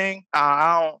computer thing?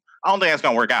 I don't think that's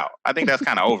going to work out. I think that's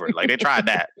kind of over." Like, they tried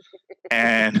that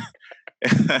and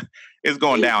it's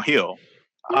going downhill.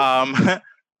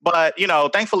 But,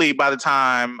 thankfully, by the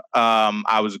time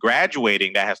I was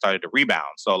graduating, that had started to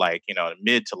rebound. So, like, in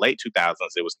mid to late 2000s,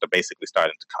 it was basically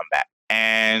starting to come back.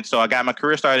 And so I got my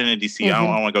career started in DC. Mm-hmm. I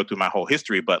don't want to go through my whole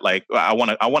history, but like I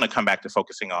want to come back to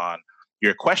focusing on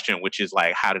your question, which is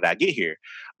like, how did I get here?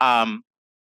 The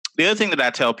other thing that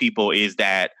I tell people is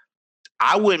that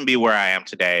I wouldn't be where I am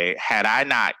today had I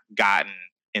not gotten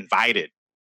invited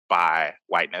by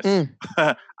whiteness.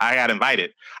 I got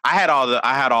invited. I had all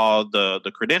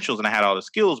the credentials and I had all the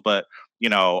skills, but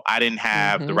I didn't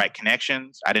have the right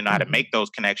connections. I didn't know how to make those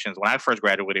connections. When I first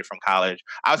graduated from college,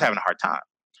 I was having a hard time.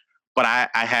 But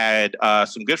I had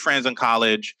some good friends in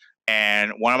college,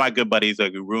 and one of my good buddies, we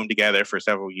roomed together for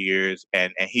several years,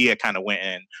 and he had kind of went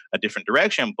in a different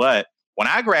direction. But when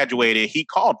I graduated, he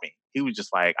called me. He was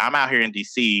just like, "I'm out here in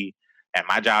DC, and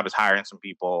my job is hiring some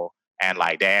people." And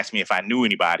like, they asked me if I knew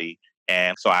anybody.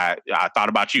 And so I thought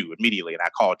about you immediately and I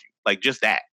called you, like, just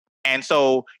that. And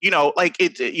so, like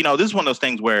this is one of those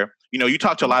things where, you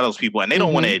talk to a lot of those people and they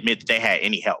don't want to admit that they had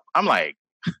any help. I'm like,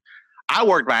 I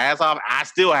worked my ass off. I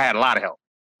still had a lot of help.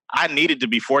 I needed to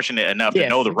be fortunate enough to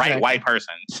know the right white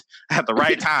person at the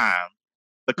right time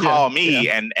to call me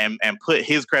and put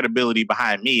his credibility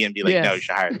behind me and be like, "No, you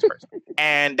should hire this person."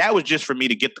 And that was just for me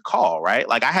to get the call, right?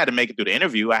 Like, I had to make it through the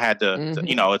interview. I had to,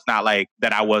 it's not like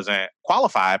that I wasn't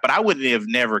qualified, but I wouldn't have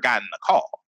never gotten the call.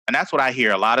 And that's what I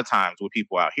hear a lot of times with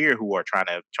people out here who are trying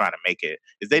to make it,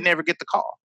 is they never get the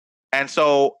call. And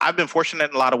so I've been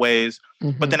fortunate in a lot of ways.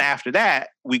 But then after that,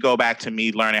 we go back to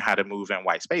me learning how to move in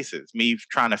white spaces, me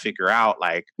trying to figure out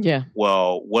like,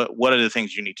 well, what are the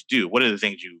things you need to do? What are the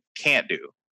things you can't do?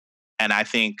 And I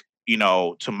think,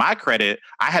 to my credit,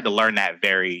 I had to learn that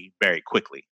very, very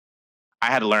quickly. I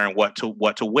had to learn what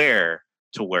to wear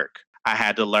to work. I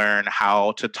had to learn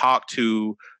how to talk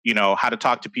to,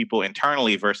 people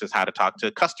internally versus how to talk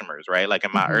to customers, right? Like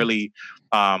in my early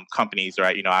companies,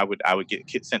 right? I would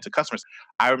get sent to customers.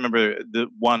 I remember the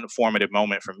one formative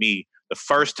moment for me, the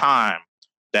first time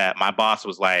that my boss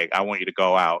was like, "I want you to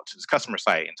go out to this customer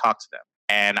site and talk to them."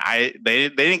 And they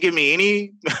didn't give me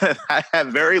any, I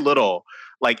had very little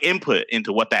like input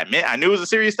into what that meant. I knew it was a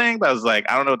serious thing, but I was like,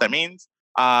 I don't know what that means.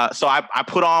 So I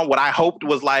put on what I hoped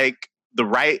was like the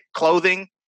right clothing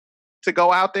to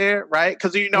go out there, right?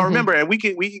 Because remember, and we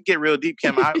could get real deep,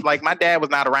 Kim. Like, my dad was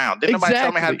not around. Didn't nobody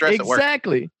tell me how to dress at work?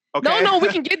 Exactly. Okay? No, we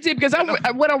can get deep because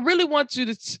what I really want you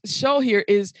to show here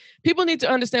is people need to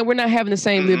understand we're not having the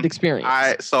same lived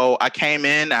experience. So I came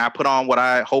in and I put on what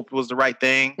I hoped was the right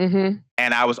thing.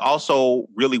 And I was also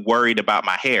really worried about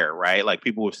my hair, right? Like,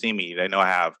 people would see me. They know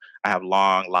I have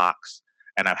long locks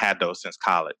and I've had those since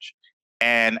college.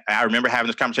 And I remember having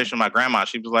this conversation with my grandma.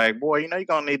 She was like, "Boy, you're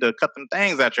going to need to cut them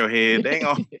things out your head. They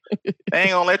ain't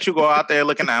gonna let you go out there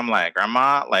looking." I'm like,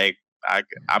 "Grandma, like, I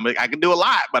can do a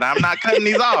lot, but I'm not cutting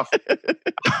these off."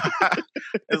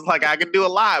 It's like, I can do a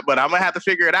lot, but I'm going to have to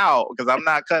figure it out because I'm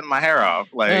not cutting my hair off.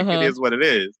 Like, it is what it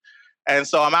is. And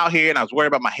so I'm out here and I was worried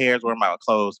about my hair, worried about my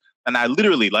clothes. And I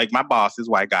literally, like, my boss, this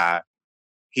white guy,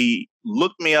 he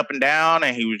looked me up and down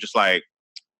and he was just like,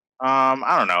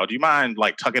 "I don't know, do you mind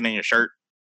like tucking in your shirt?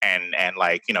 And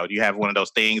like, do you have one of those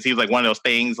things?" He was like, "One of those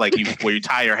things like where you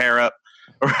tie your hair up."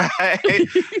 Right?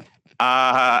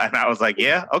 And I was like,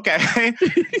 "Yeah, okay."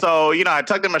 So, I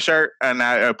tucked in my shirt and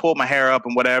I pulled my hair up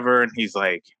and whatever. And he's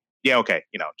like, "Yeah, okay,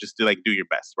 just do your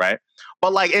best." Right.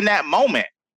 But like, in that moment,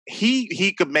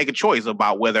 he could make a choice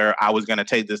about whether I was going to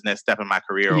take this next step in my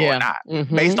career or not,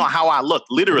 based on how I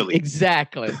looked, literally.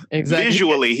 Exactly.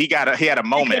 Visually, he had a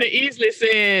moment. He could have easily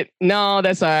said, "No,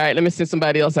 that's all right. Let me send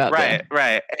somebody else out there."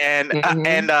 Right. And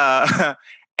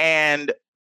and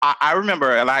I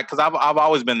remember, like, because I've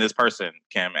always been this person,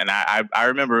 Kim, and I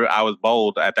remember I was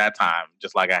bold at that time,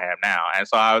 just like I am now. And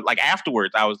so I was like,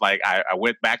 afterwards, I was like, I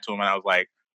went back to him and I was like,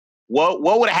 what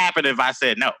would have happened if I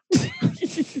said no?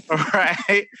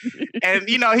 Right. And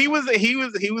he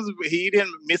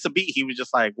didn't miss a beat. He was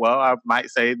just like, "Well, I might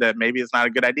say that maybe it's not a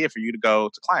good idea for you to go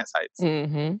to client sites."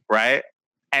 Right.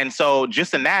 And so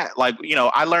just in that, like,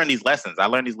 I learned these lessons. I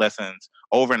learned these lessons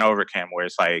over and over, Kim, where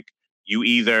it's like, you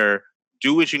either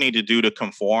do what you need to do to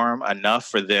conform enough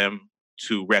for them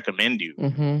to recommend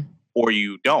you, or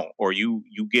you don't, or you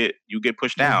get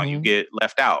pushed down, you get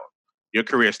left out. Your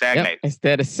career stagnates. Yep. It's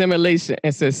that assimilation.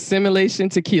 It's assimilation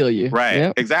to kill you. Right.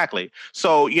 Yep. Exactly.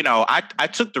 So, I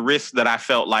took the risk that I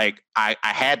felt like I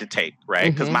had to take,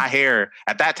 right? Because my hair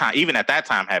at that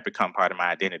time, had become part of my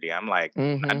identity. I'm like,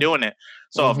 I'm not doing it.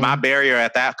 So if my barrier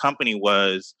at that company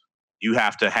was, you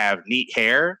have to have neat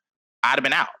hair, I'd have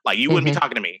been out. Like, you wouldn't be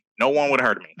talking to me. No one would have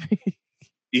heard of me.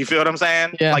 You feel what I'm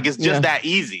saying? Yeah. Like, it's just that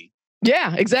easy.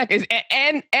 Yeah, exactly.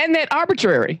 And that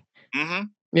arbitrary.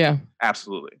 Yeah.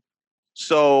 Absolutely.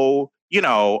 So,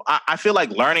 I feel like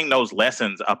learning those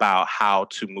lessons about how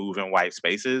to move in white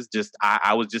spaces,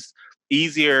 I was just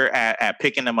easier at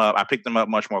picking them up. I picked them up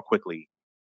much more quickly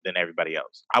than everybody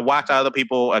else. I watched other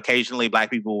people, occasionally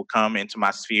Black people would come into my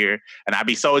sphere, and I'd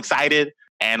be so excited.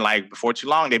 And like, before too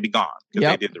long, they'd be gone because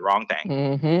they did the wrong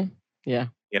thing. Yeah.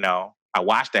 I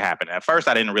watched it happen. At first,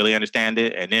 I didn't really understand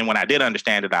it. And then when I did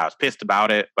understand it, I was pissed about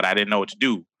it, but I didn't know what to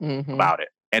do about it.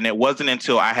 And it wasn't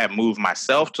until I had moved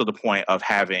myself to the point of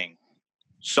having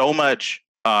so much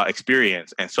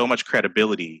experience and so much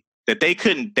credibility that they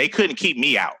couldn't keep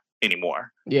me out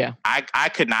anymore. Yeah. I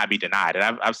could not be denied.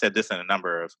 And I've said this in a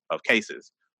number of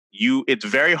cases. It's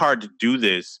very hard to do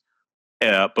this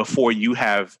before you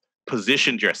have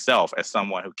positioned yourself as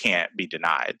someone who can't be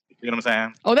denied. You know what I'm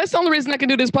saying? Oh, that's the only reason I can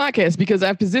do this podcast, because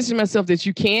I've positioned myself that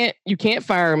you can't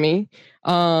fire me.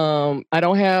 I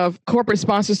don't have corporate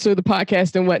sponsors to the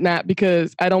podcast and whatnot,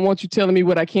 because I don't want you telling me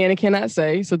what I can and cannot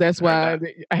say. So that's why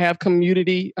I have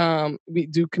community. We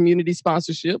do community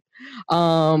sponsorship,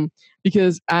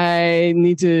 because I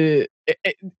need to.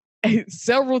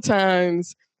 Several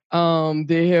times,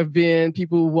 there have been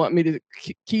people who want me to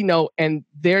keynote, and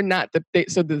they're not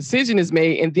so the decision is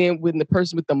made, and then when the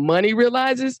person with the money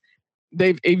realizes,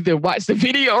 they've either watched the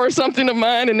video or something of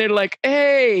mine, and they're like,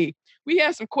 "Hey, we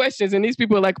have some questions," and these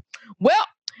people are like, "Well,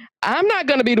 I'm not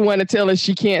going to be the one to tell her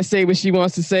she can't say what she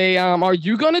wants to say. Are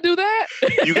you going to do that?"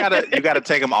 you gotta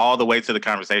take them all the way to the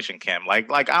conversation, Kim. Like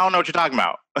I don't know what you're talking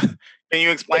about. Can you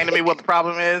explain to me what the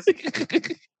problem is?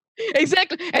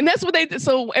 Exactly. And that's what they did.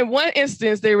 So in one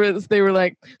instance, they were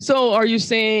like, "So are you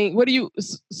saying, what do you,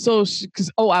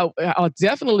 because I'll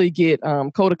definitely get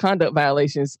code of conduct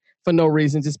violations for no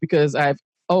reason, just because I've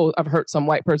hurt some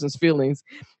white person's feelings."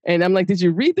 And I'm like, "Did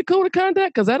you read the code of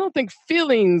conduct? Because I don't think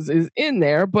feelings is in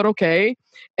there, but okay."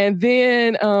 And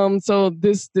then so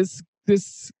this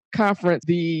conference,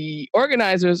 the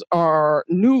organizers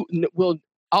will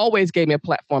always gave me a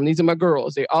platform. These are my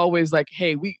girls. They always like,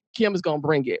 "Hey, Kim is gonna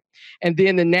bring it." And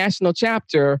then the national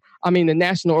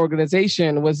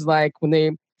organization was like,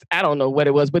 I don't know what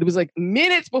it was, but it was like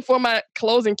minutes before my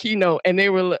closing keynote, and they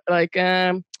were like,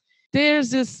 "There's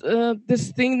this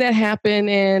thing that happened,"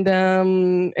 and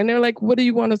they're like, "What do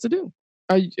you want us to do?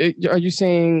 Are you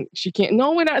saying she can't?"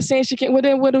 "No, we're not saying she can't." "Well,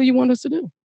 then what do you want us to do?"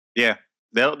 Yeah.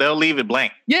 They'll leave it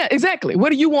blank. Yeah, exactly. What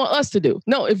do you want us to do?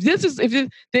 No, if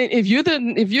you're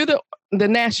the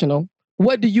national,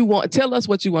 what do you want? Tell us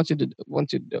what you want you to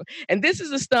do. And this is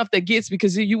the stuff that gets,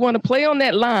 because you want to play on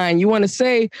that line. You want to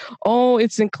say, "Oh,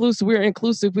 it's inclusive. We're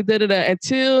inclusive."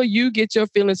 Until you get your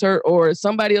feelings hurt, or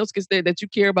somebody else that you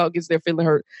care about gets their feeling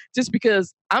hurt. Just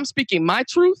because I'm speaking my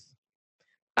truth,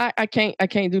 I can't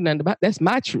do nothing about it. That's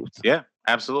my truth. Yeah.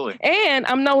 Absolutely. And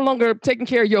I'm no longer taking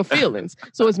care of your feelings.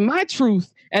 So it's my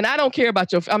truth, and I don't care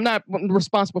about I'm not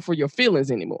responsible for your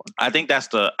feelings anymore. I think that's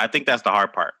the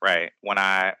hard part, right? When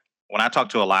I talk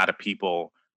to a lot of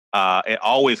people, it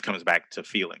always comes back to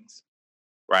feelings,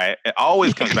 right? It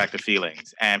always comes back to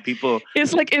feelings, and people.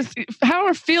 It's like, how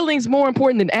are feelings more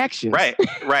important than actions? Right,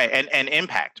 and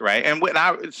impact, right? And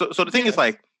so the thing is,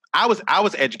 like, I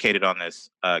was educated on this,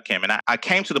 Kim, and I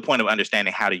came to the point of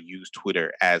understanding how to use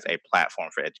Twitter as a platform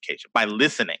for education by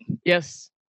listening.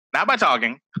 Yes. Not by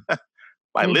talking,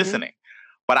 by listening.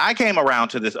 But I came around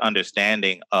to this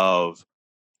understanding of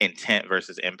intent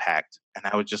versus impact, and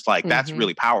I was just like, that's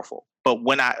really powerful. But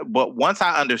once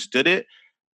I understood it,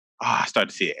 I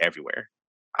started to see it everywhere.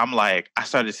 I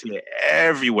started to see it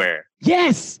everywhere.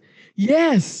 Yes.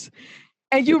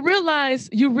 And you realize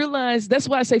that's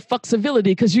why I say fuck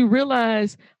civility, because you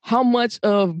realize how much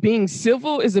of being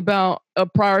civil is about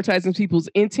prioritizing people's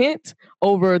intent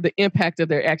over the impact of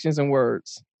their actions and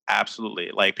words.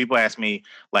 Absolutely. Like, people ask me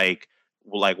like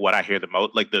what I hear the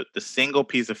most, like the single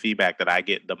piece of feedback that I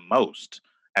get the most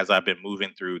as I've been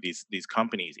moving through these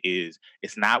companies is,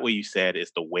 it's not what you said,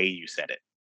 it's the way you said it.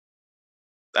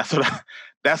 That's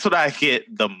what I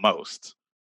get the most.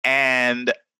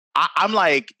 And I'm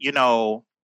like,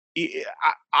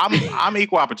 I'm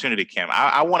equal opportunity, Kim.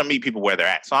 I want to meet people where they're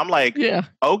at. So I'm like,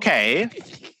 okay,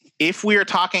 if we are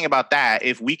talking about that,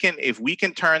 if we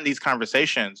can turn these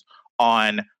conversations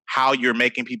on how you're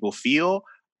making people feel,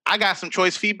 I got some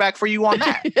choice feedback for you on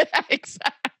that.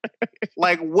 Exactly.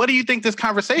 Like, what do you think this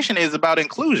conversation is about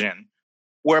inclusion?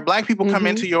 Where Black people come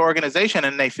into your organization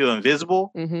and they feel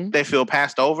invisible, they feel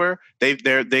passed over, they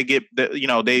deal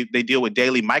with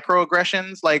daily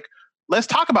microaggressions. Like, let's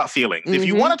talk about feelings. If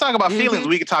you want to talk about feelings,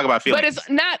 we can talk about feelings.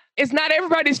 But it's not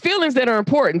everybody's feelings that are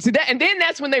important. See that, and then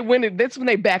that's when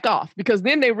they back off, because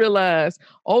then they realize,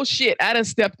 oh shit, I done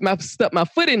stuck my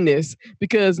foot in this,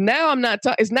 because now I'm not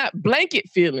it's not blanket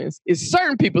feelings, it's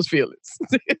certain people's feelings.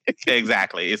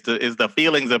 Exactly. It's the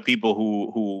feelings of people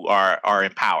who are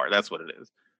in power. That's what it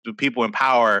is. The people in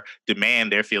power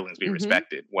demand their feelings be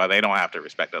respected, while they don't have to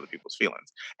respect other people's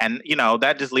feelings. And,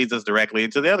 that just leads us directly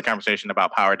into the other conversation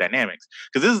about power dynamics,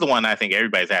 because this is the one I think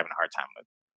everybody's having a hard time with.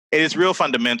 It is real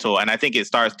fundamental, and I think it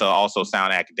starts to also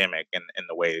sound academic in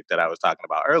the way that I was talking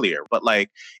about earlier. But,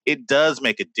 like, it does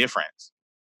make a difference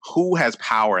who has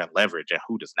power and leverage and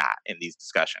who does not in these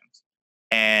discussions.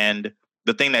 And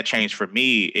the thing that changed for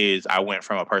me is I went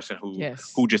from a person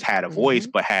who just had a voice,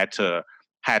 but had to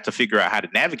figure out how to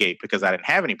navigate because I didn't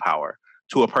have any power,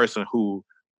 to a person who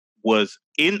was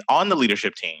on the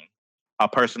leadership team, a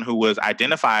person who was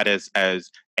identified as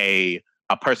a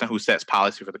person who sets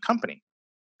policy for the company.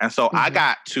 And so I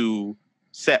got to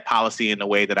set policy in the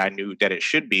way that I knew that it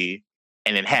should be,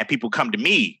 and then had people come to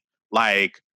me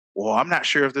like, well, I'm not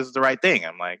sure if this is the right thing.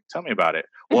 I'm like, tell me about it.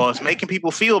 Well, it's making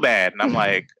people feel bad. And I'm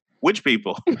like, which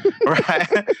people? Right?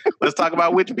 Let's talk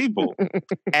about which people.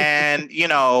 And,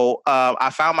 I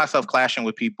found myself clashing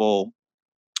with people,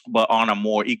 but on a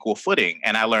more equal footing.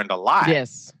 And I learned a lot.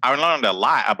 Yes. I learned a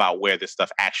lot about where this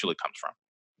stuff actually comes from.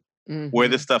 Where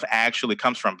this stuff actually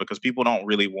comes from, because people don't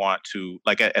really want to,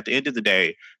 like, at the end of the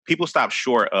day, people stop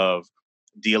short of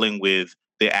dealing with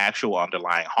the actual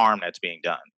underlying harm that's being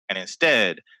done. And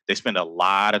instead, they spend a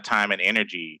lot of time and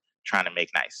energy trying to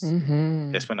make nice.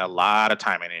 They spend a lot of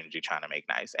time and energy trying to make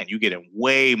nice. And you get in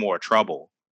way more trouble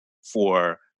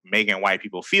for making white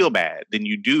people feel bad than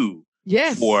you do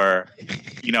for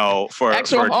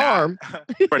actual harm.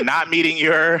 For not meeting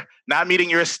your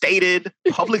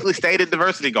publicly stated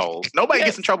diversity goals. Nobody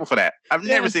gets in trouble for that. I've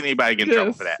never seen anybody get in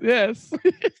trouble for that. Yes.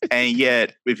 And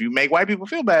yet, if you make white people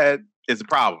feel bad, it's a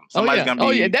problem. Somebody's gonna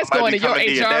be. That's going to your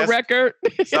HR record.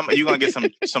 You're gonna get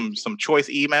some choice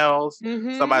emails.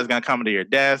 Somebody's gonna come to your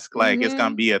desk. Like, it's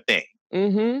gonna be a thing.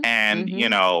 And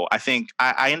I think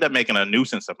I end up making a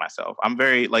nuisance of myself. I'm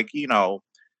very, like, you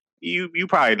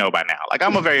probably know by now. Like,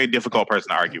 I'm a very difficult person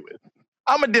to argue with.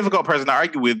 I'm a difficult person to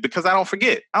argue with because I don't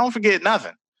forget. I don't forget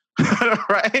nothing.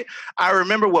 Right? I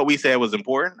remember what we said was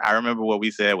important. I remember what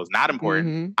we said was not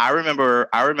important. I remember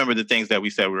the things that we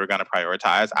said we were going to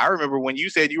prioritize. I remember when you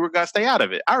said you were going to stay out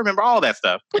of it. I remember all that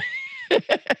stuff.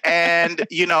 And,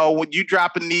 when you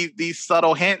dropping these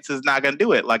subtle hints is not going to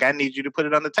do it. Like, I need you to put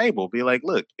it on the table. Be like,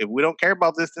 look, if we don't care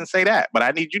about this, then say that. But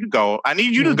I need you to go. I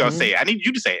need you to go say it. I need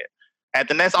you to say it at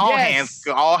the next all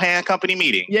hand company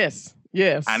meeting. Yes.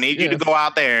 I need you to go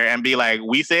out there and be like,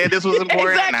 we said this was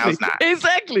important, and now it's not.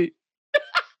 Exactly.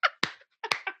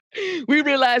 We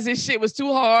realized this shit was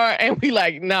too hard, and we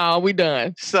like, no, we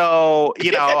done. So,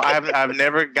 I've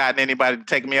never gotten anybody to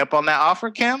take me up on that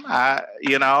offer, Kim.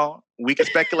 We can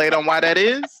speculate on why that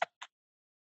is,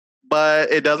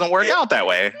 but it doesn't work out that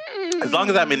way. As long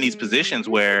as I'm in these positions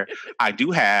where I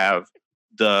do have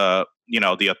the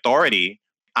authority,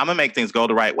 I'm going to make things go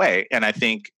the right way. And I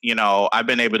think, I've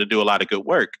been able to do a lot of good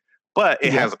work, but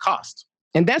it has a cost.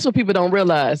 And that's what people don't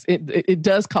realize. It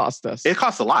does cost us. It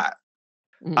costs a lot.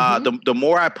 The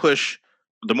more I push,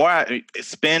 the more I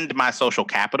spend my social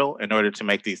capital in order to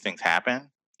make these things happen,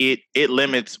 it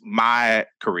limits my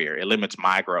career. It limits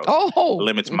my growth. It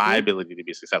limits my ability to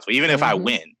be successful, even if I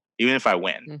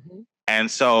win. And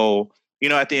so,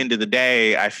 at the end of the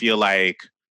day, I feel like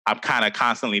I'm kind of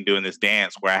constantly doing this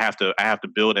dance where I have to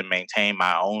build and maintain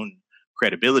my own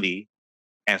credibility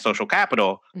and social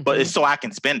capital, but it's so I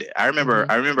can spend it. I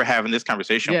remember having this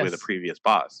conversation with a previous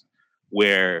boss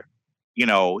where,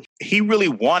 he really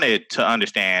wanted to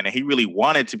understand and he really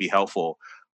wanted to be helpful,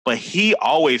 but he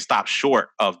always stopped short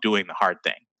of doing the hard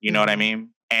thing. You know what I mean?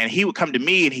 And he would come to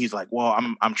me and he's like, well,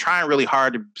 I'm trying really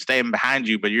hard to stay behind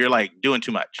you, but you're like doing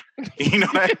too much. You know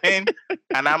what I mean?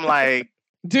 And I'm like,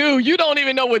 dude, you don't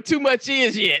even know what too much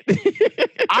is yet.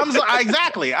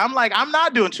 Exactly. I'm like, I'm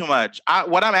not doing too much.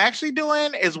 What I'm actually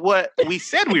doing is what we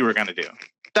said we were going to do.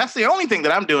 That's the only thing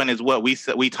that I'm doing is what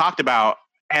we talked about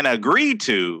and agreed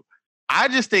to. I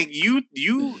just think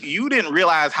you didn't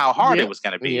realize how hard it was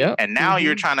going to be, and now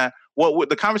you're trying to. What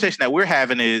the conversation that we're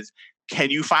having is, can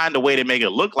you find a way to make it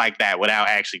look like that without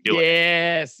actually doing it?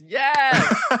 Yes.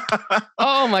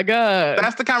 Oh my God.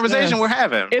 That's the conversation we're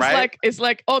having. It's right?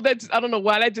 like oh, that's, I don't know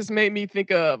why that just made me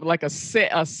think of like a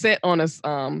set on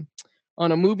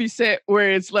a movie set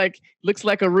where it's like looks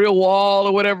like a real wall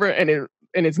or whatever, and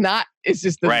it's not. It's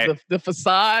just the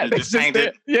facade. It's just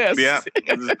painted. Yes. Yeah.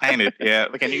 It's just painted. Yeah.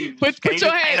 Can you put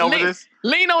your hand over this?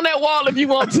 Lean on that wall if you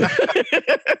want to.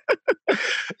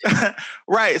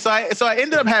 Right. So I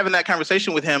ended up having that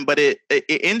conversation with him, but it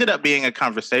ended up being a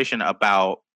conversation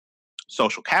about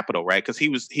social capital, right? Because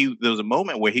there was a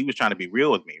moment where he was trying to be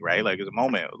real with me, right? Like, there's a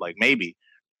moment, like maybe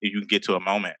you can get to a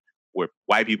moment where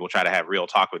white people try to have real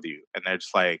talk with you, and they're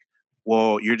just like,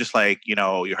 well, you're just like,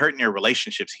 you're hurting your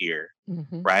relationships here,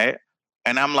 right?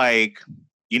 And I'm like,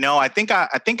 I think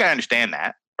I understand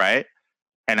that, right?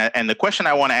 And the question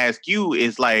I want to ask you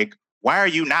is like, why are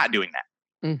you not doing that?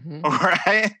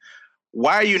 Right?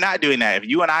 Why are you not doing that? If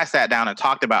you and I sat down and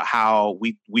talked about how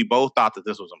we both thought that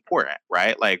this was important,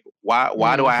 right? Like,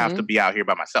 why do I have to be out here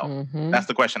by myself? That's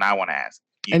the question I want to ask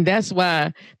you. And that's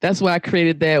why I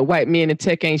created that white men in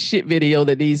tech ain't shit video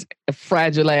that these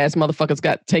fragile ass motherfuckers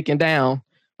got taken down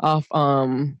off.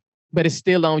 But it's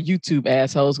still on YouTube,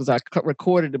 assholes, because I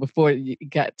recorded it before it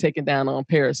got taken down on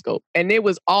Periscope. And it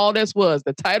was all this was.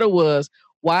 The title was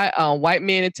Why White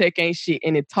Men in Tech Ain't Shit.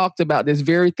 And it talked about this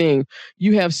very thing.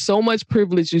 You have so much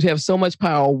privilege. You have so much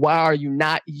power. Why are you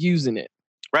not using it?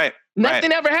 Right.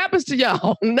 Nothing ever happens to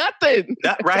y'all. Nothing.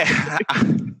 Right.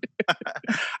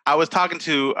 I was talking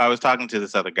to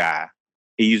this other guy.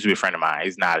 He used to be a friend of mine.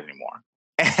 He's not anymore.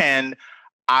 And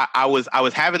I was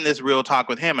having this real talk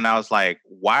with him, and I was like,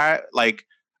 why? Like,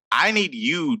 I need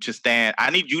you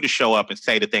to show up and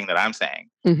say the thing that I'm saying.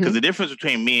 Because the difference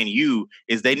between me and you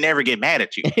is they never get mad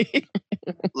at you.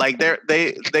 Like,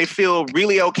 they feel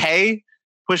really okay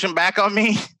pushing back on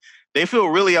me. They feel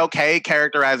really okay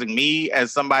characterizing me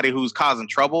as somebody who's causing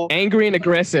trouble. Angry and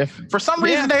aggressive. For some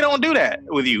reason, they don't do that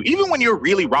with you, even when you're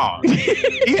really wrong.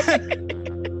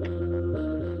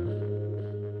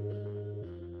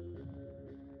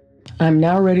 I'm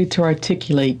now ready to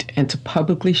articulate and to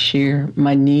publicly share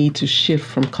my need to shift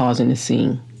from causing a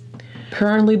scene.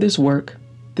 Currently, this work,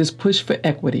 this push for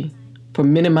equity, for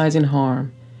minimizing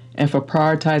harm, and for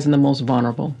prioritizing the most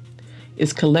vulnerable,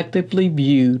 is collectively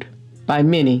viewed by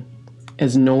many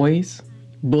as noise,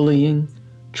 bullying,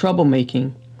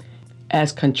 troublemaking,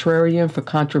 as contrarian for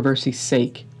controversy's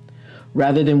sake,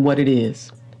 rather than what it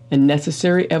is, a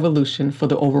necessary evolution for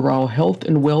the overall health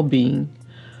and well-being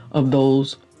of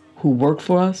those who work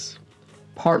for us,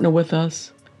 partner with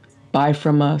us, buy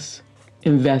from us,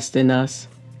 invest in us,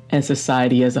 and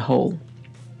society as a whole.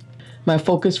 My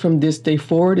focus from this day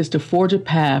forward is to forge a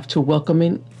path to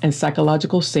welcoming and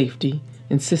psychological safety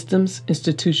in systems,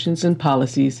 institutions, and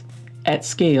policies at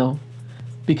scale,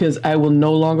 because I will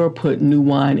no longer put new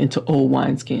wine into old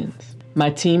wineskins. My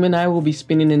team and I will be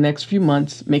spending the next few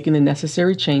months making the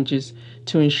necessary changes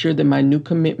to ensure that my new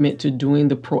commitment to doing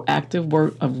the proactive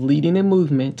work of leading a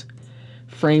movement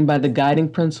framed by the guiding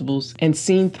principles and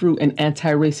seen through an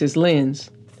anti-racist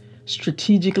lens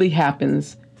strategically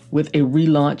happens with a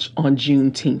relaunch on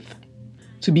Juneteenth.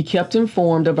 To be kept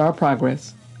informed of our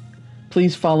progress,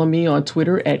 please follow me on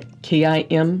Twitter at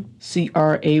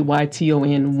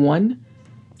KIMCRAYTON1,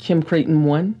 Kim Creighton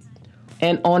 1,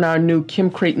 and on our new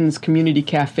Kim Creighton's Community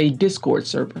Cafe Discord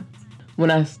server. When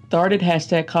I started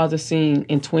hashtag Cause a Scene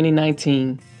in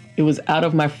 2019, it was out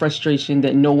of my frustration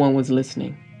that no one was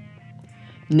listening.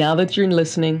 Now that you're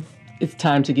listening, it's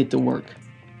time to get to work.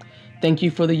 Thank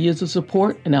you for the years of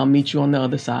support, and I'll meet you on the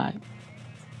other side.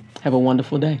 Have a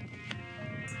wonderful day.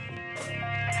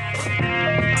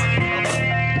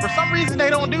 For some reason, they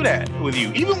don't do that with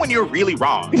you, even when you're really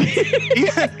wrong.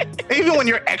 Even when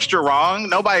you're extra wrong,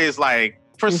 nobody is like,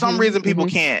 for some reason, people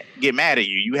can't get mad at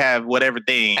you. You have whatever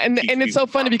thing. And it's so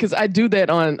funny because I do that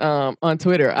on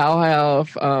Twitter. I'll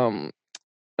have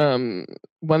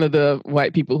one of the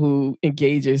white people who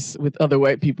engages with other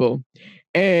white people,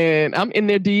 and I'm in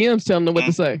their DMs telling them what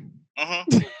to say.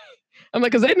 I'm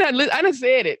like, because they're not. I done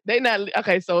said it. They not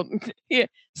okay. So yeah,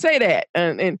 say that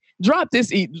and drop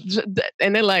this.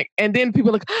 And they're like, and then people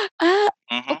are like,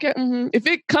 okay. If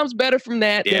it comes better from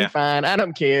that, then fine. I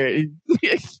don't care.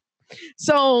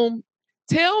 So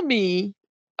tell me,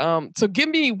 so give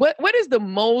me what is the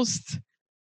most,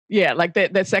 like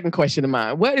that second question of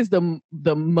mine. What is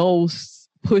the most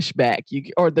pushback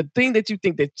or the thing that you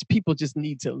think that people just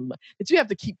need to, that you have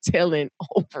to keep telling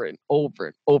over and over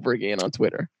and over again on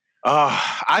Twitter?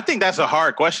 I think that's a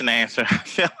hard question to answer. I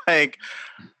feel like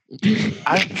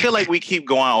I feel like we keep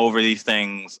going over these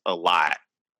things a lot.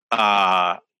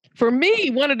 For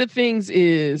me, one of the things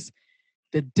is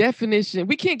the definition.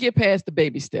 We can't get past the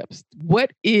baby steps.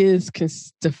 What is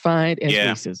defined as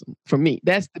racism? For me,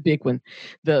 that's the big one.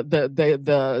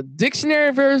 The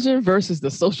dictionary version versus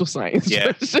the social science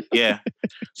version. Yeah.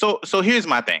 So here's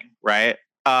my thing, right?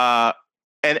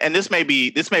 And this may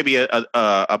be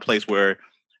a place where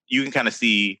you can kind of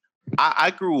see.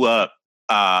 I grew up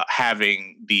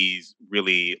having these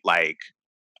really like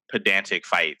pedantic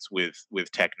fights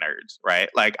with tech nerds, right?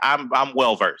 Like I'm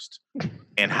well versed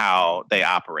in how they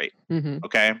operate. Mm-hmm.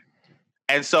 Okay.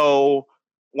 And so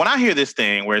when I hear this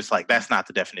thing where it's like, that's not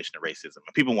the definition of racism,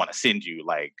 and people want to send you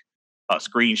like a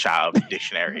screenshot of the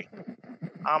dictionary,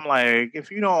 I'm like,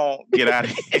 if you don't get out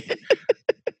of here,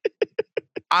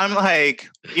 I'm like,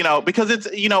 because it's,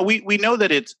 we know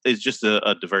that it's just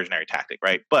a diversionary tactic,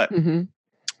 right? But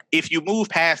if you move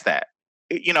past that,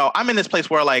 I'm in this place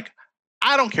where like,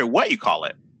 I don't care what you call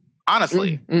it,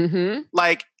 honestly. Mm-hmm.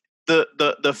 Like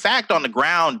the fact on the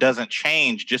ground doesn't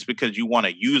change just because you want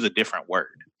to use a different word.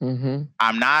 Mm-hmm.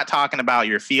 I'm not talking about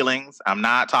your feelings. I'm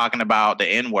not talking about the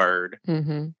N-word.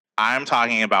 Mm-hmm. I'm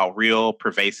talking about real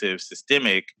pervasive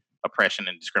systemic oppression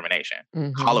and discrimination.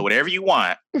 Mm-hmm. Call it whatever you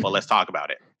want, but let's talk about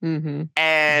it. Mm-hmm.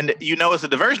 And it's a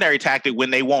diversionary tactic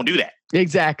when they won't do that.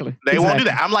 Exactly. They won't do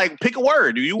that. I'm like, pick a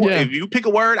word. If you pick a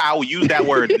word, I will use that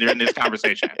word during this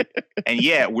conversation. And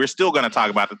yet we're still going to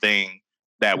talk about the thing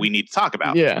that we need to talk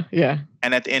about. Yeah, yeah.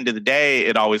 And at the end of the day,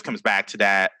 it always comes back to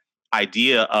that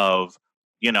idea of,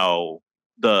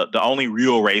 the only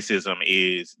real racism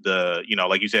is the,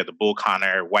 like you said, the Bull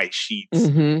Connor, white sheets,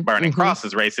 burning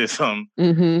crosses racism.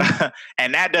 Mm-hmm.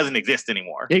 And that doesn't exist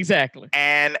anymore. Exactly.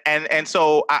 And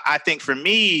so I think for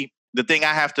me, the thing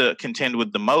I have to contend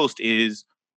with the most is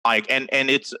like, and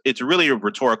it's really a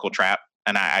rhetorical trap.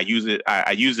 And I use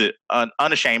it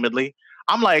unashamedly.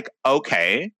 I'm like,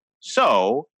 okay,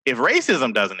 so if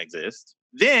racism doesn't exist,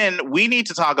 then we need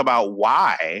to talk about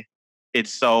why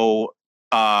it's so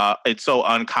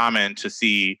uncommon to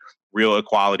see real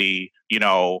equality,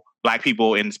 Black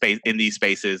people in these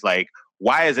spaces. Like,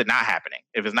 why is it not happening?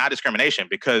 If it's not discrimination,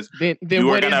 because then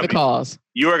what is the cause?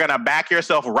 You are going to back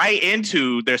yourself right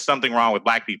into there's something wrong with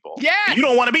Black people. Yes. You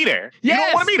don't want to be there. Yes. You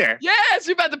don't want to be there. Yes.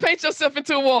 You're about to paint yourself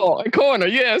into a wall, a corner.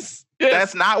 Yes. Yes.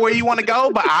 That's not where you want to go,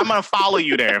 but I'm going to follow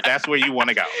you there if that's where you want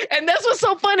to go. And that's what's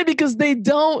so funny, because they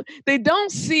don't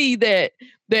see that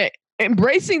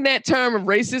embracing that term of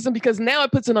racism, because now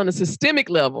it puts it on a systemic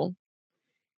level,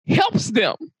 helps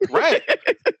them. Right.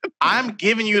 I'm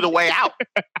giving you the way out.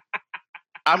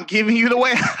 I'm giving you the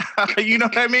way out. You know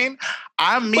what I mean?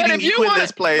 I'm meeting you in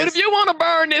this place. But if you want to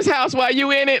burn this house while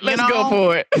you in it, let's go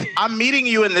for it. I'm meeting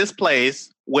you in this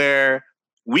place where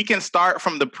we can start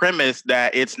from the premise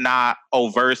that it's not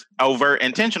overt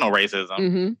intentional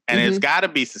racism, and it's got to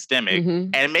be systemic,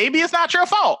 and maybe it's not your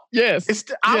fault. Yes,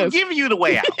 I'm giving you the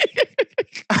way out.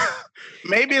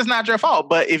 Maybe it's not your fault,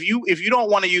 but if you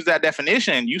don't want to use that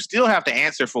definition, you still have to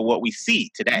answer for what we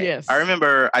see today. Yes. I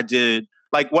remember I did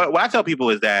like what I tell people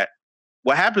is that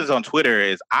what happens on Twitter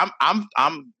is I'm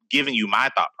giving you my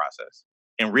thought process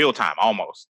in real time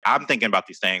almost. I'm thinking about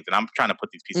these things and I'm trying to put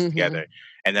these pieces together,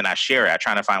 and then I share it. I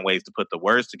try to find ways to put the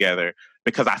words together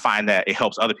because I find that it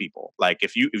helps other people. Like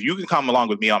if you can come along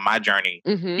with me on my journey,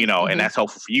 and that's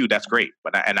helpful for you, that's great.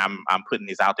 But I'm putting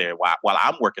these out there while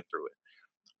I'm working through it.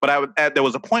 But there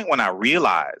was a point when I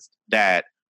realized that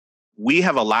we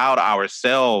have allowed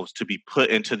ourselves to be put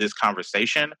into this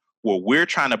conversation where we're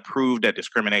trying to prove that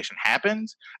discrimination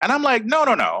happens. And I'm like,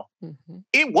 no.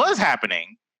 It was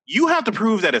happening. You have to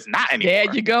prove that it's not anymore.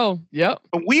 There you go. Yep.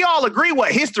 We all agree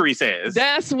what history says.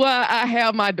 That's why I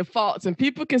have my defaults, and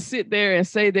people can sit there and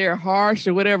say they're harsh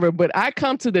or whatever, but I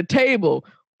come to the table.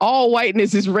 All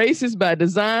whiteness is racist by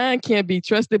design, can't be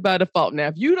trusted by default. Now,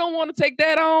 if you don't want to take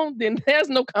that on, then there's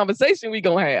no conversation we're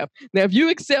going to have. Now, if you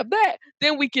accept that,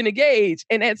 then we can engage.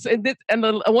 And I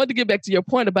want to get back to your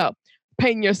point about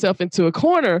painting yourself into a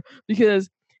corner, because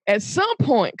at some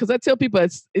point, because I tell people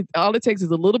all it takes is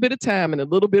a little bit of time and a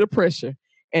little bit of pressure,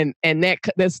 and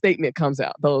that statement comes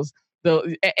out.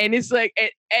 And it's like,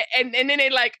 and then they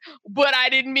like, but I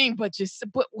didn't mean, I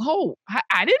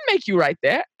didn't make you write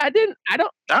that. I don't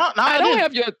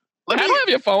have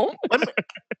your phone.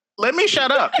 Let me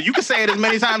shut up. You can say it as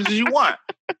many times as you want.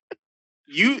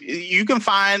 You can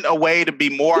find a way to be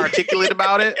more articulate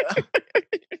about it.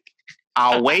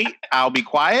 I'll wait. I'll be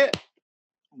quiet.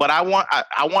 But I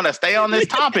want to stay on this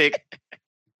topic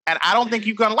And I don't think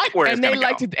you're gonna like where it's And gonna they go.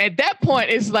 like to, at that point,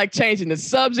 it's like changing the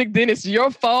subject. Then it's your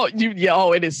fault.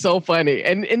 It is so funny.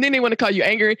 And then they want to call you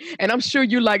angry. And I'm sure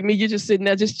you're like me. You're just sitting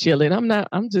there, just chilling.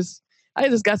 I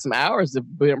just got some hours to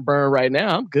burn right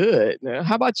now. I'm good. Now,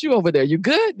 how about you over there? You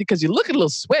good? Because you're looking a little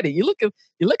sweaty. You're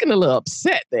looking a little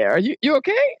upset there. Are you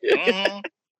okay? Mhm.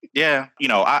 Yeah,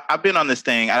 I've been on this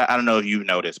thing. I don't know if you've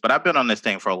noticed, but I've been on this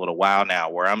thing for a little while now,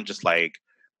 where I'm just like,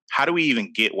 how do we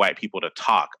even get white people to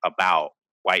talk about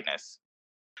whiteness?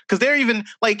 Because they're even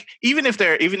like, even if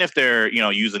they're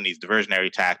using these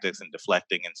diversionary tactics and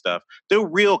deflecting and stuff, they're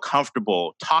real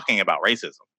comfortable talking about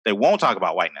racism. They won't talk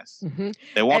about whiteness. Mm-hmm.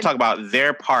 They won't talk about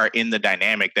their part in the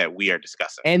dynamic that we are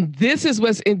discussing. And this is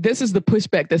the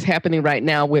pushback that's happening right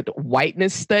now with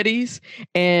whiteness studies,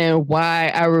 and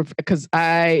why because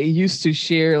I used to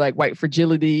share like white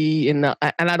fragility, and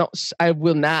I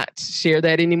will not share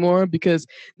that anymore, because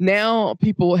now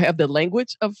people have the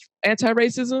language of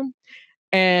anti-racism,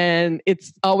 and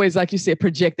it's always, like you said,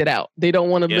 projected out. They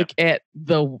don't want to look at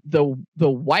the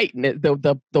whiteness,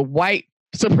 the white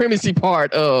supremacy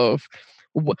part of.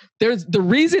 There's the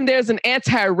reason there's an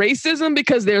anti-racism,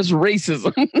 because there's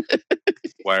racism.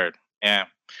 Word. Yeah.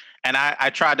 And I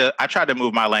tried to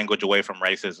move my language away from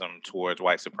racism towards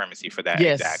white supremacy for that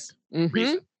exact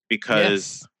reason.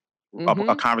 Because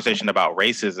a conversation about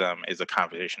racism is a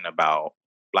conversation about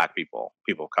Black people,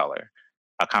 people of color.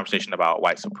 A conversation about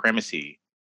white supremacy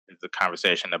is a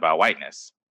conversation about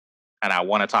whiteness. And I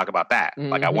want to talk about that.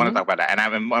 Like, I want to talk about that. And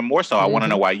I'm more so, I want to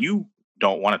know why you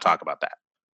don't want to talk about that.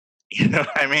 You know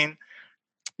what I mean?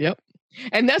 Yep.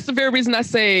 And that's the very reason I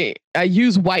say I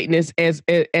use whiteness as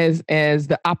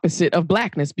the opposite of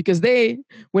Blackness, because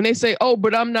when they say, oh,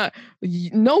 but I'm not,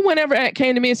 no one ever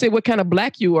came to me and said what kind of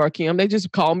Black you are, Kim. They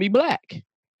just call me Black.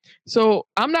 So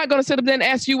I'm not going to sit up there and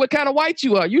ask you what kind of white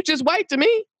you are. You just white to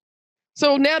me.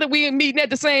 So now that we're meeting at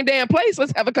the same damn place,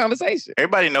 let's have a conversation.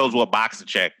 Everybody knows what box to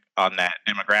check on that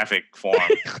demographic form.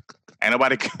 Ain't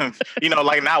nobody,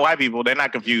 like, not white people, they're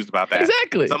not confused about that.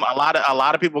 Exactly. A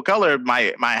lot of people of color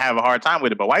might have a hard time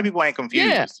with it, but white people ain't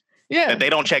confused. Yeah. That they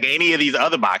don't check any of these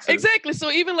other boxes. Exactly.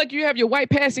 So even like you have your white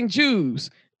passing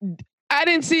Jews, I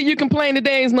didn't see you complain that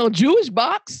there is no Jewish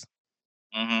box.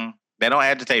 Mm-hmm. They don't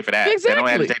agitate for that. Exactly. They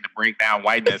don't agitate to break down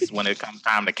whiteness when it comes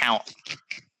time to count.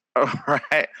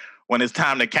 Right? When it's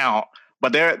time to count.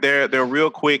 But they're real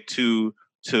quick to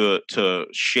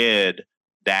shed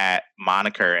that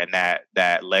moniker and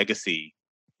that legacy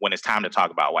when it's time to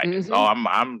talk about whiteness. Oh,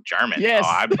 I'm German. Yes.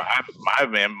 Oh,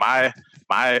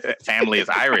 my family is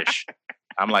Irish.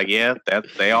 I'm like, yeah,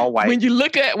 they all white.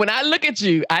 When I look at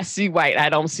you, I see white. I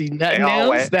don't see nothing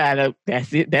else.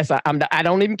 That's it. I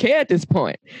don't even care at this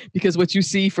point, because what you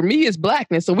see for me is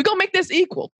Blackness. So we're gonna make this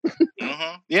equal.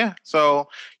 Yeah. So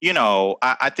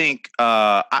I think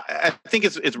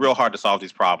it's real hard to solve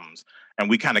these problems, and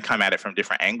we kind of come at it from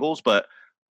different angles. But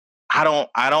I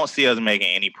don't see us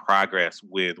making any progress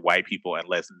with white people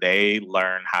unless they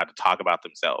learn how to talk about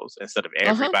themselves instead of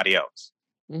everybody else.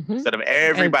 Instead of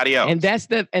everybody else. And that's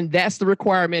the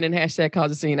requirement in hashtag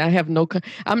Cause the Scene.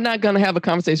 I'm not going to have a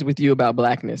conversation with you about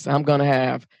Blackness. I'm going to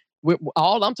have,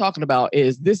 all I'm talking about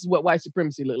is, this is what white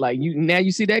supremacy look like.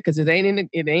 You see that? Because it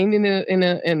ain't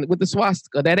in with the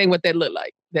swastika. That ain't what that look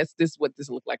like. That's what this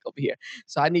look like over here.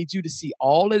 So I need you to see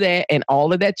all of that, and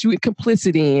all of that you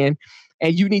complicit in,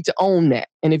 and you need to own that.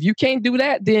 And if you can't do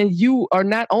that, then you are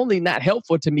not only not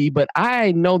helpful to me, but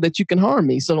I know that you can harm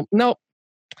me. So no.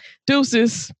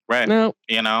 Deuces. Right. No.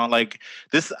 Like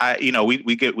this,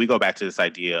 we go back to this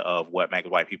idea of what makes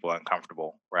white people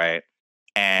uncomfortable, right?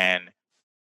 And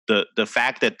the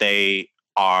fact that they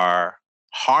are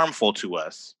harmful to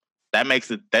us, that makes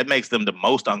them the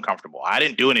most uncomfortable. I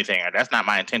didn't do anything. That's not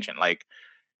my intention. Like,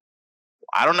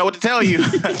 I don't know what to tell you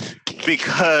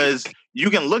because you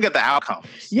can look at the outcomes.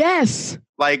 Yes.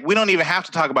 Like, we don't even have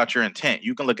to talk about your intent.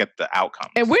 You can look at the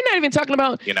outcomes. And we're not even talking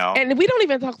about, and we don't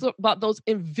even talk about those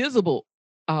invisible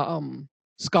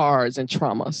scars and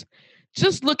traumas.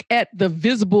 Just look at the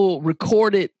visible,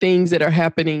 recorded things that are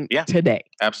happening today.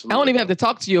 Absolutely. I don't even have to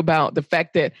talk to you about the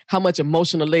fact that how much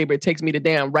emotional labor it takes me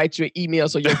to write your email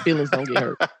so your feelings don't get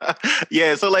hurt.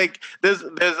 Yeah. So like there's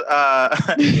a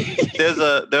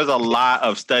lot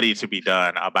of study to be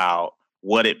done about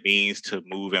what it means to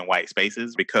move in white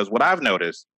spaces, because what I've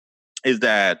noticed is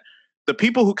that the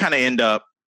people who kind of end up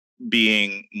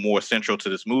being more central to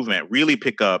this movement really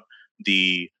pick up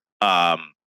the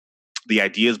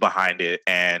ideas behind it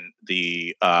and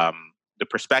the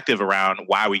perspective around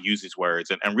why we use these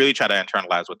words and really try to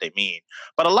internalize what they mean.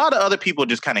 But a lot of other people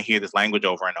just kind of hear this language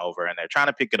over and over, and they're trying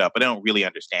to pick it up, but they don't really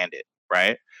understand it,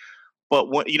 right? But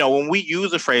when we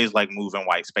use a phrase like "move in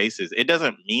white spaces," it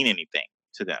doesn't mean anything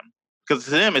to them, because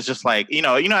to them it's just like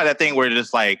how that thing where it's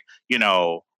just like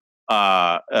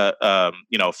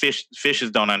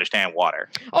fishes don't understand water.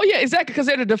 Oh yeah, exactly. Because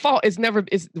they're the default.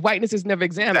 Whiteness is never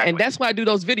examined, exactly. And that's why I do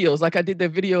those videos. Like I did the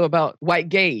video about white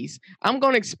gaze. I'm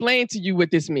going to explain to you what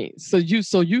this means.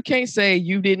 So you can't say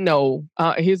you didn't know.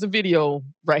 Here's a video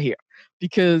right here.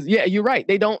 Because you're right.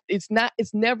 They don't. It's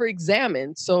never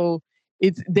examined. So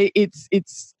it's the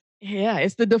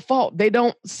default. They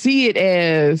don't see it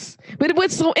as. But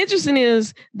what's so interesting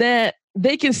is that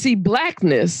they can see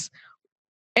blackness.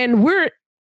 And we're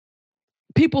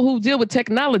people who deal with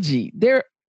technology. There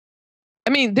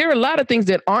are a lot of things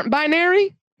that aren't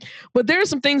binary, but there are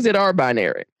some things that are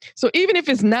binary. So even if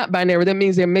it's not binary, that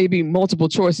means there may be multiple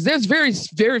choices. There's very,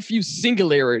 very few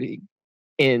singularity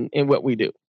in what we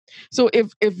do. So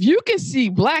if you can see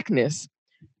blackness,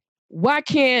 why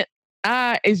can't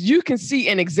as you can see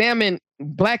and examine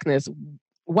blackness,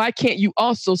 why can't you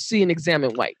also see and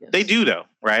examine whiteness? They do, though,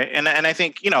 right? And I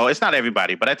think it's not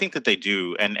everybody, but I think that they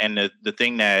do. And the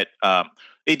thing that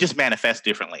it just manifests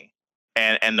differently,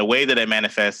 and the way that it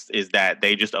manifests is that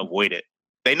they just avoid it.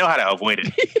 They know how to avoid it.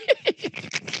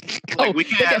 We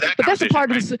can't have that. But that's a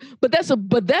part of but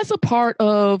that's a part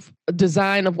of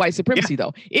design of white supremacy,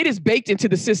 though. It is baked into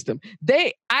the system.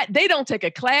 They don't take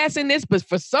a class in this, but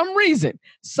for some reason,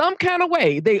 some kind of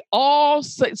way, they all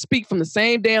speak from the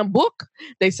same damn book.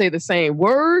 They say the same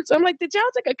words. I'm like, did y'all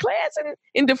take a class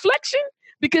in deflection?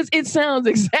 Because it sounds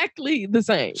exactly the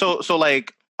same. So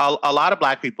like a lot of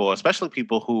Black people, especially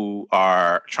people who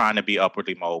are trying to be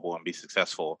upwardly mobile and be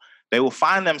successful, they will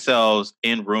find themselves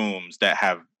in rooms that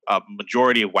have a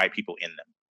majority of white people in them.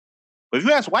 But if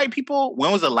you ask white people,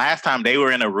 when was the last time they were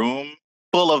in a room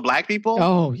full of Black people?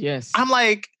 Oh, yes. I'm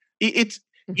like, it's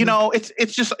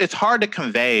it's hard to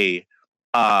convey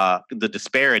the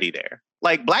disparity there.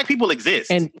 Like, Black people exist.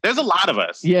 And there's a lot of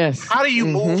us. Yes. How do you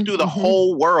move through the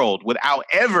whole world without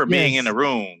ever being in a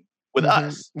room with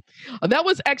us? That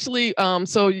was actually,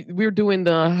 so we were doing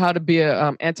the how to be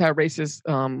a anti-racist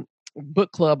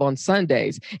book club on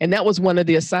Sundays. And that was one of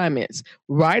the assignments.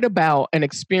 Write about an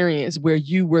experience where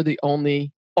you were the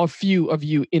only or few of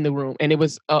you in the room. And it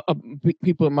was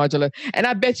people in modular. And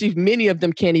I bet you many of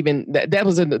them can't even,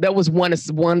 that was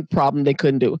one problem they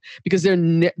couldn't do, because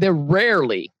they're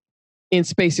rarely in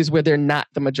spaces where they're not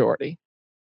the majority.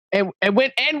 And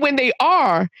when they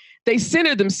are, they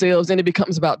center themselves and it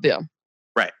becomes about them.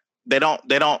 Right. They don't,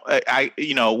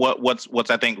 what's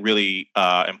I think really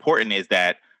important is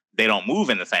that they don't move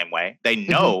in the same way. They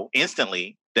know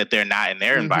instantly that they're not in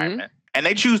their environment, and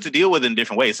they choose to deal with it in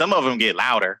different ways. Some of them get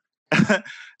louder.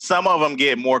 Some of them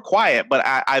get more quiet, but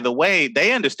either way,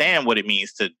 they understand what it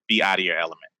means to be out of your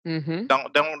element.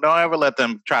 Don't ever let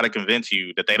them try to convince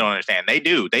you that they don't understand. They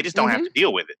do. They just don't have to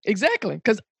deal with it. Exactly.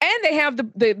 And they have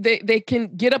they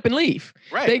can get up and leave.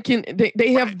 Right.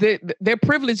 They have their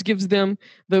privilege gives them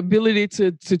the ability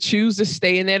to choose to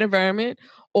stay in that environment,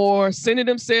 or center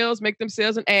themselves, make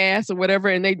themselves an ass or whatever,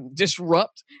 and they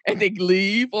disrupt and they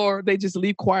leave, or they just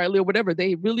leave quietly or whatever.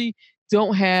 They really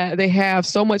they have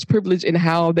so much privilege in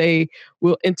how they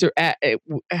will interact,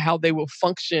 how they will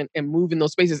function and move in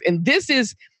those spaces. And this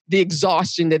is the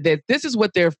exhaustion that this is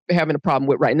what they're having a problem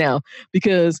with right now,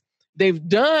 because they've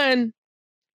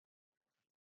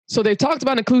talked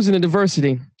about inclusion and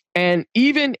diversity, and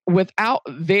even without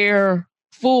their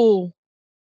full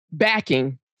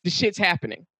backing, the shit's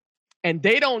happening. And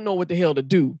they don't know what the hell to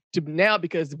do now,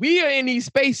 because we are in these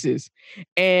spaces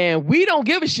and we don't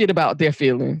give a shit about their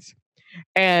feelings.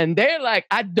 And they're like,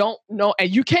 I don't know.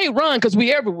 And you can't run, because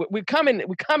we're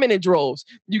coming in droves.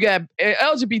 You got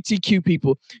LGBTQ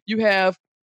people. You have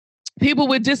people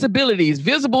with disabilities,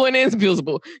 visible and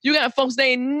invisible. You got folks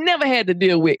they ain't never had to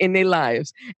deal with in their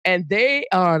lives. And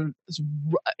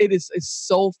it's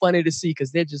so funny to see,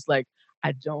 because they're just like,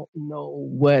 I don't know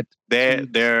what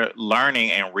they're learning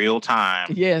in real time.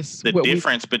 Yes, the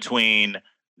difference between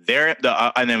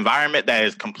an environment that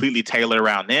is completely tailored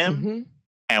around them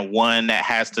and one that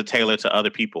has to tailor to other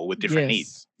people with different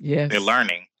needs. Yes, they're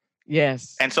learning.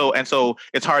 Yes, and so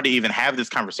it's hard to even have this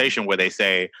conversation where they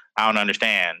say, "I don't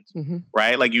understand,"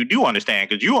 right? Like, you do understand,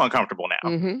 because you're uncomfortable now.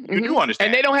 You do understand,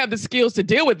 and they don't have the skills to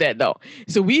deal with that, though.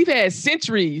 So we've had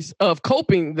centuries of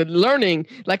coping, the learning,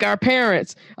 like our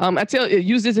parents.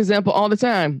 Use this example all the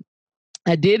time.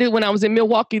 I did it when I was in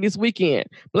Milwaukee this weekend.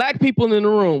 Black people in the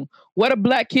room. What are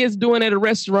Black kids doing at a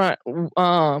restaurant?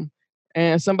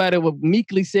 And somebody will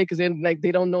meekly say, because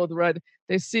they don't know the right.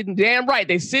 They're sitting damn right.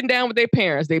 They're sitting down with their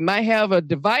parents. They might have a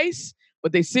device,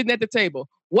 but they're sitting at the table.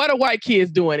 What are white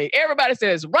kids doing? Everybody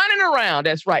says running around.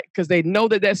 That's right, because they know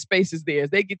that space is theirs.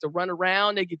 They get to run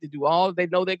around. They get to do all. They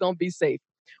know they're going to be safe.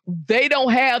 They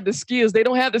don't have the skills. They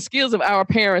don't have the skills of our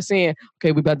parents saying,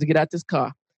 okay, we're about to get out this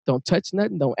car. Don't touch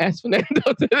nothing. Don't ask for nothing.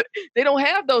 They don't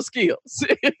have those skills.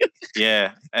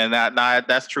 Yeah, and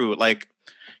that's true. Like,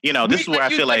 this is where I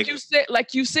feel like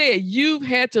you said, you've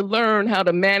had to learn how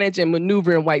to manage and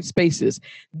maneuver in white spaces.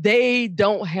 They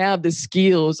don't have the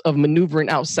skills of maneuvering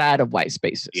outside of white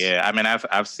spaces. Yeah, I mean,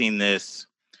 I've seen this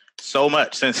so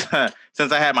much since I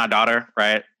had my daughter,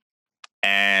 right?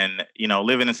 And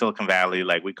living in Silicon Valley,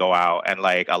 like we go out and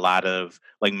like a lot of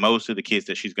like most of the kids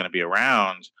that she's going to be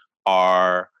around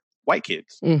are white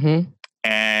kids,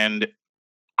 and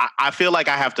I feel like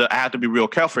I have to be real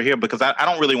careful here because I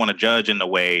don't really want to judge in the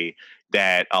way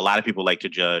that a lot of people like to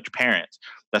judge parents.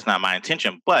 That's not my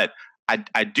intention. But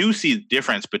I do see the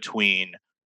difference between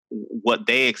what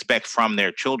they expect from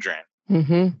their children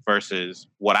versus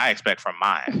what I expect from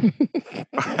mine.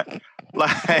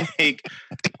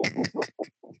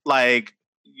 like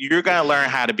you're going to learn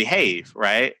how to behave,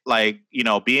 right? Like,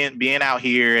 being out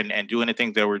here and doing the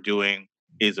things that we're doing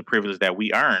is a privilege that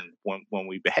we earn when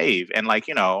we behave. And like,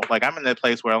 like I'm in that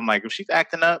place where I'm like, if she's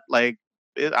acting up, like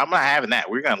I'm not having that.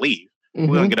 We're going to leave. We're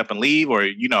going to get up and leave, or,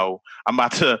 I'm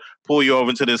about to pull you over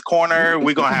into this corner.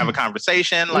 We're going to have a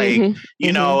conversation. Like,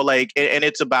 like, and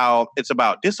it's about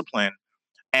discipline.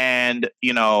 And,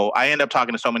 I end up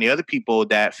talking to so many other people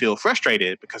that feel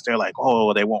frustrated because they're like,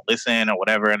 oh, they won't listen or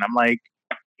whatever. And I'm like,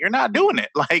 you're not doing it.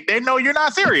 Like, they know you're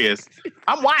not serious.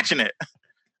 I'm watching it.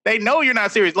 They know you're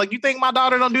not serious. Like, you think my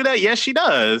daughter don't do that? Yes, she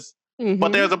does.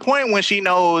 But there's a point when she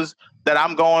knows that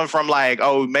I'm going from like,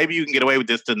 oh, maybe you can get away with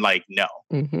this to like, no.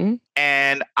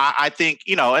 And I think,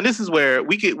 and this is where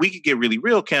we could get really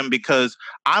real, Kim, because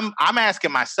I'm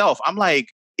asking myself, I'm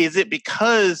like, is it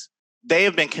because they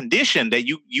have been conditioned that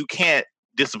you can't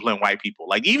discipline white people?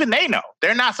 Like, even they know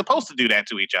they're not supposed to do that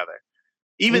to each other.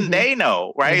 Even they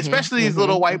know, right? Especially these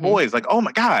little white boys. Like, oh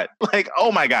my God. Like,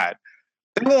 oh my God.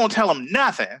 They won't tell them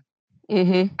nothing.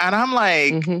 And I'm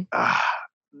like,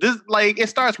 this, like, it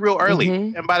starts real early.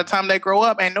 And by the time they grow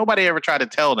up, ain't nobody ever tried to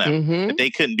tell them that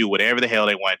they couldn't do whatever the hell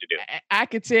they wanted to do. I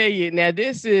could tell you now,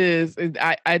 this is,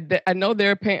 I know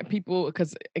there are people,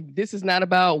 because this is not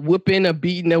about whooping or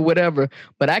beating or whatever,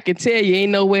 but I can tell you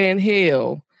ain't nowhere in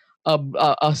hell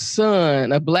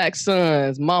a black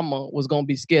son's mama was going to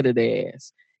be scared of their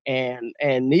ass.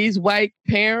 And these white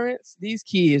parents, these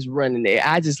kids running there,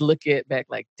 I just look at back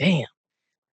like, damn,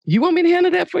 you want me to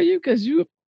handle that for you? Because you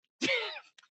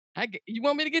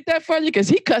want me to get that for you? Because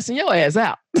he cussing your ass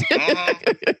out.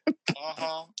 It's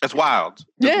wild. It's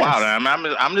wild.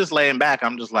 I'm just laying back.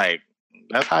 I'm just like,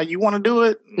 that's how you want to do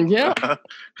it? Yeah.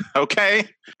 Okay.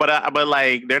 But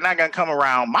like, they're not gonna come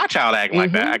around my child acting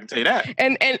like that. I can tell you that.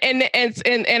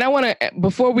 And I want to,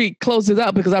 before we close this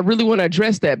out, because I really want to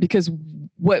address that, because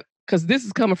this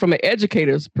is coming from an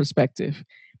educator's perspective.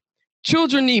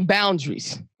 Children need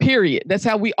boundaries, period. That's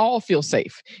how we all feel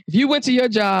safe. If you went to your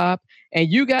job and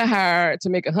you got hired to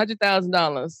make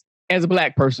 $100,000 as a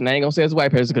black person, I ain't gonna say as a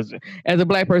white person, because as a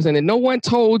black person, and no one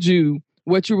told you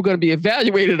what you were going to be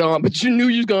evaluated on, but you knew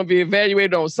you was going to be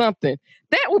evaluated on something,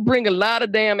 that would bring a lot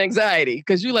of damn anxiety,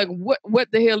 because you're like, what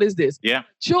the hell is this? Yeah.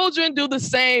 Children do the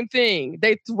same thing.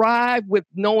 They thrive with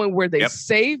knowing where they're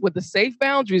safe, what the safe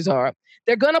boundaries are.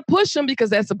 They're going to push them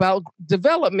because that's about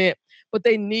development, but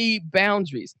they need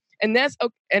boundaries. And that's,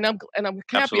 and I'm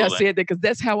happy I said that, because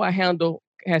that's how I handle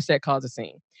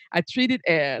 #CauseAScene. I treat it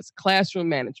as classroom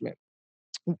management.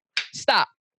 Stop.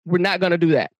 We're not going to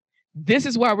do that. This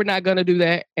is why we're not going to do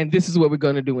that, and this is what we're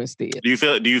going to do instead. Do you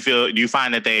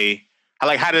find that they,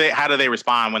 like, how do they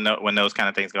respond when those kind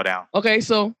of things go down? Okay,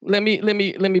 so let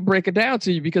me break it down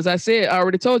to you, because I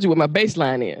already told you what my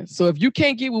baseline is. So if you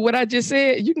can't get with what I just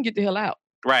said, you can get the hell out.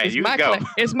 Right, it's you can go.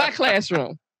 It's my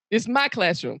classroom. It's my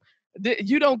classroom.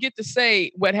 You don't get to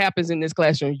say what happens in this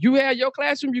classroom. You have your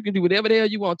classroom. You can do whatever the hell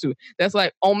you want to. That's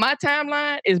like, on my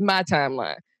timeline is my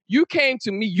timeline. You came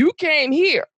to me. You came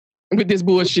here with this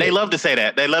bullshit. They love to say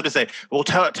that. They love to say, well,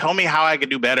 tell me how I could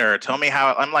do better. Tell me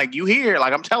how. I'm like, you here,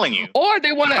 like, I'm telling you. Or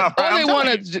they want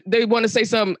to say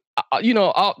some,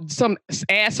 some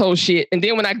asshole shit. And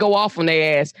then when I go off on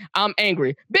their ass, I'm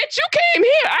angry. Bitch, you came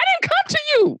here. I didn't come to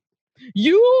you.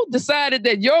 You decided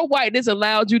that your whiteness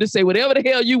allowed you to say whatever the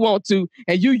hell you want to,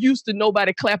 and you used to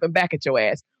nobody clapping back at your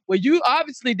ass. Well, you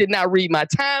obviously did not read my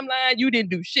timeline. You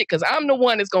didn't do shit, because I'm the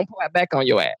one that's going to clap back on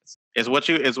your ass. Is what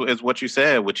you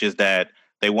said, which is that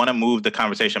they want to move the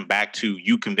conversation back to,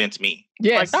 you convince me.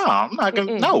 Yes. Like, no, I'm not going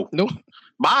to. No.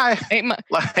 Bye. Ain't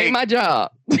my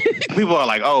job. People are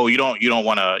like, oh, you don't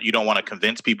want to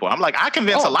convince people. I'm like, I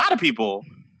convince a lot of people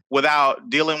without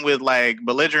dealing with like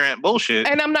belligerent bullshit.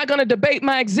 And I'm not going to debate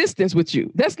my existence with you.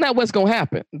 That's not what's going to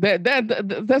happen.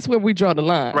 That's where we draw the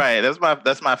line. Right.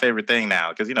 That's my favorite thing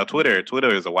now, because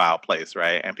Twitter is a wild place,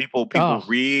 right? And people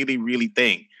really, really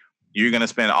think you're going to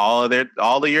spend all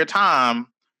of your time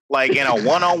like in a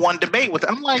one-on-one debate with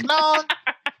them. I'm like, no.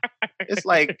 It's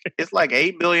like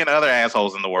 8 billion other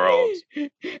assholes in the world.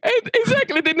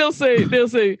 Exactly. Then they'll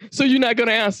say, so you're not going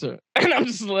to answer. And I'm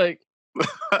just like,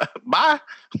 bye.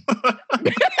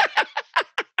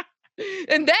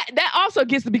 And that also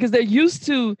gets it, because they're used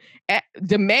to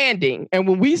demanding. And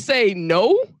when we say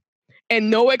no and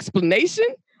no explanation,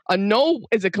 a no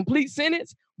is a complete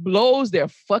sentence, blows their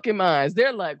fucking minds.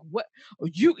 They're like, what?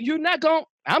 You're not going,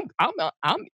 I'm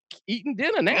eating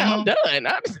dinner now. I'm done.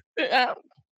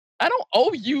 I don't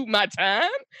owe you my time.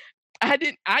 I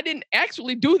didn't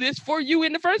actually do this for you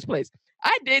in the first place.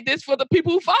 I did this for the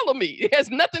people who follow me. It has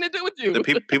nothing to do with you.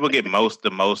 The people get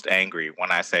the most angry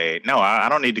when I say, no, I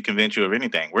don't need to convince you of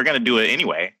anything. We're going to do it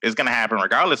anyway. It's going to happen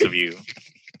regardless of you.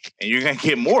 And you're going to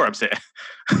get more upset.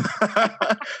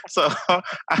 So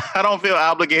I don't feel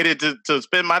obligated to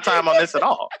spend my time on this at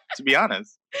all, to be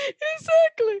honest.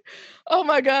 Exactly. Oh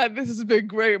my God, this has been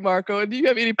great, Marco. Do you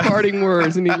have any parting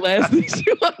words? Any last things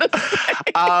you want to say?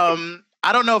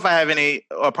 I don't know if I have any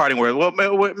parting words.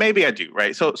 Well, maybe I do,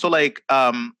 right? So like,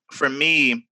 for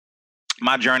me,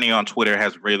 my journey on Twitter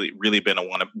has really, really been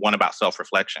one about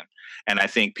self-reflection. And I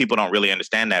think people don't really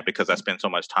understand that, because I spend so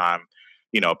much time,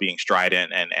 being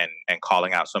strident and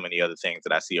calling out so many other things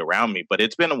that I see around me. But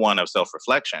it's been one of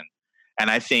self-reflection.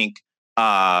 And I think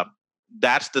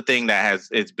that's the thing that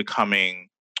is becoming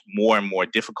more and more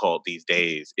difficult these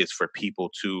days, is for people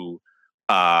to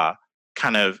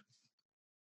kind of,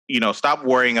 stop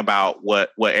worrying about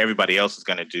what everybody else is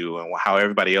going to do and how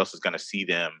everybody else is going to see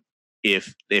them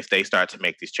if they start to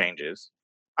make these changes.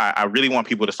 I really want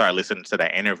people to start listening to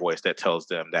that inner voice that tells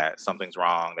them that something's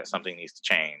wrong, that something needs to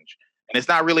change. And it's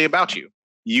not really about you.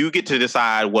 You get to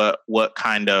decide what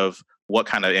kind of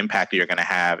impact you're going to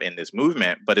have in this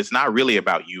movement, but it's not really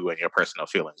about you and your personal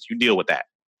feelings. You deal with that.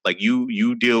 Like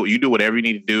you do whatever you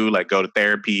need to do, like go to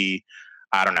therapy.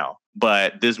 I don't know.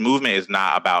 But this movement is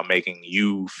not about making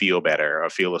you feel better or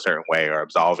feel a certain way or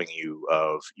absolving you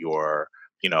of your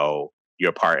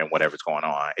part in whatever's going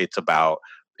on. It's about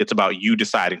you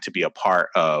deciding to be a part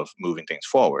of moving things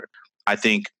forward. I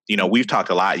think, we've talked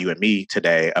a lot, you and me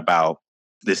today, about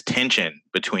this tension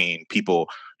between people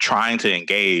trying to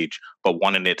engage but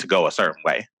wanting it to go a certain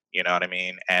way. You know what I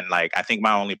mean? And like, I think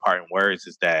my only parting words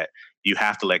is that you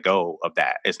have to let go of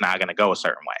that. It's not going to go a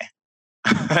certain way.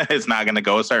 It's not going to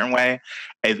go a certain way.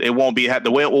 It won't be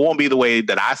the way. It won't be the way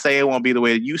that I say. It won't be the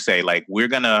way that you say. Like, we're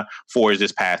going to forge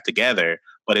this path together.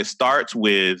 But it starts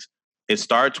with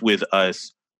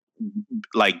us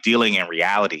like dealing in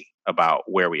reality about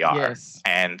where we are. Yes.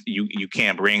 And you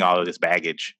can't bring all of this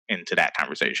baggage into that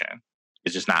conversation.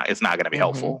 It's just not. It's not going to be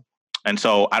helpful. And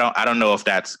so I don't know if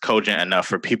that's cogent enough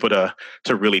for people to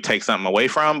really take something away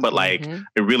from, but like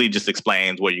it really just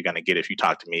explains what you're going to get if you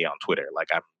talk to me on Twitter. Like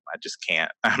I just can't.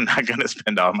 I'm not going to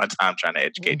spend all my time trying to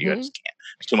educate you. I just can't.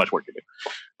 There's too much work to do.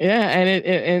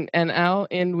 Yeah, and I'll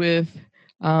end with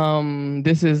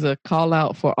this is a call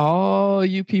out for all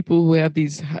you people who have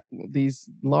these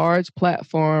large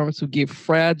platforms who get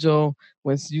fragile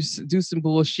when you do some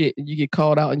bullshit and you get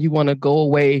called out and you want to go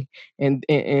away and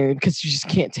because you just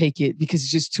can't take it because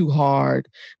it's just too hard.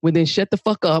 Well, then shut the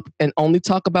fuck up and only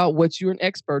talk about what you're an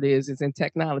expert is in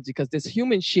technology, because this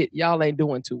human shit y'all ain't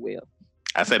doing too well.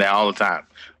 I say that all the time.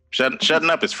 Shutting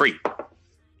up is free.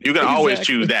 You can always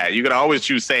choose that. You can always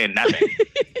choose saying nothing.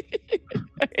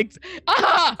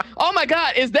 Oh my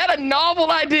God, is that a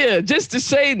novel idea? Just to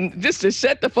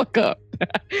shut the fuck up.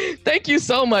 Thank you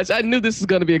so much. I knew this was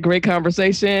going to be a great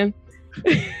conversation.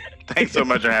 Thanks so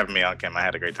much for having me on, Kim. I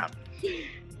had a great time.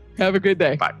 Have a good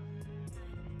day. Bye.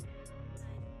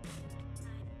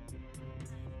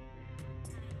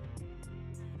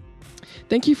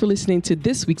 Thank you for listening to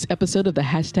this week's episode of the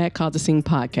Hashtag Cause a Scene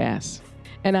podcast.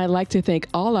 And I'd like to thank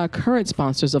all our current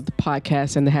sponsors of the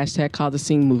podcast and the Hashtag Cause a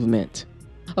Scene movement.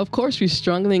 Of course, we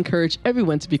strongly encourage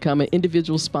everyone to become an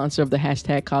individual sponsor of the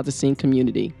Hashtag Cause a Scene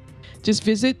community. Just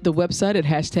visit the website at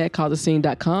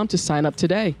hashtagcausascene.com to sign up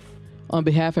today. On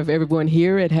behalf of everyone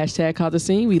here at Hashtag Cause a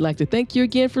Scene, we'd like to thank you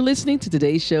again for listening to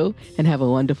today's show and have a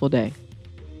wonderful day.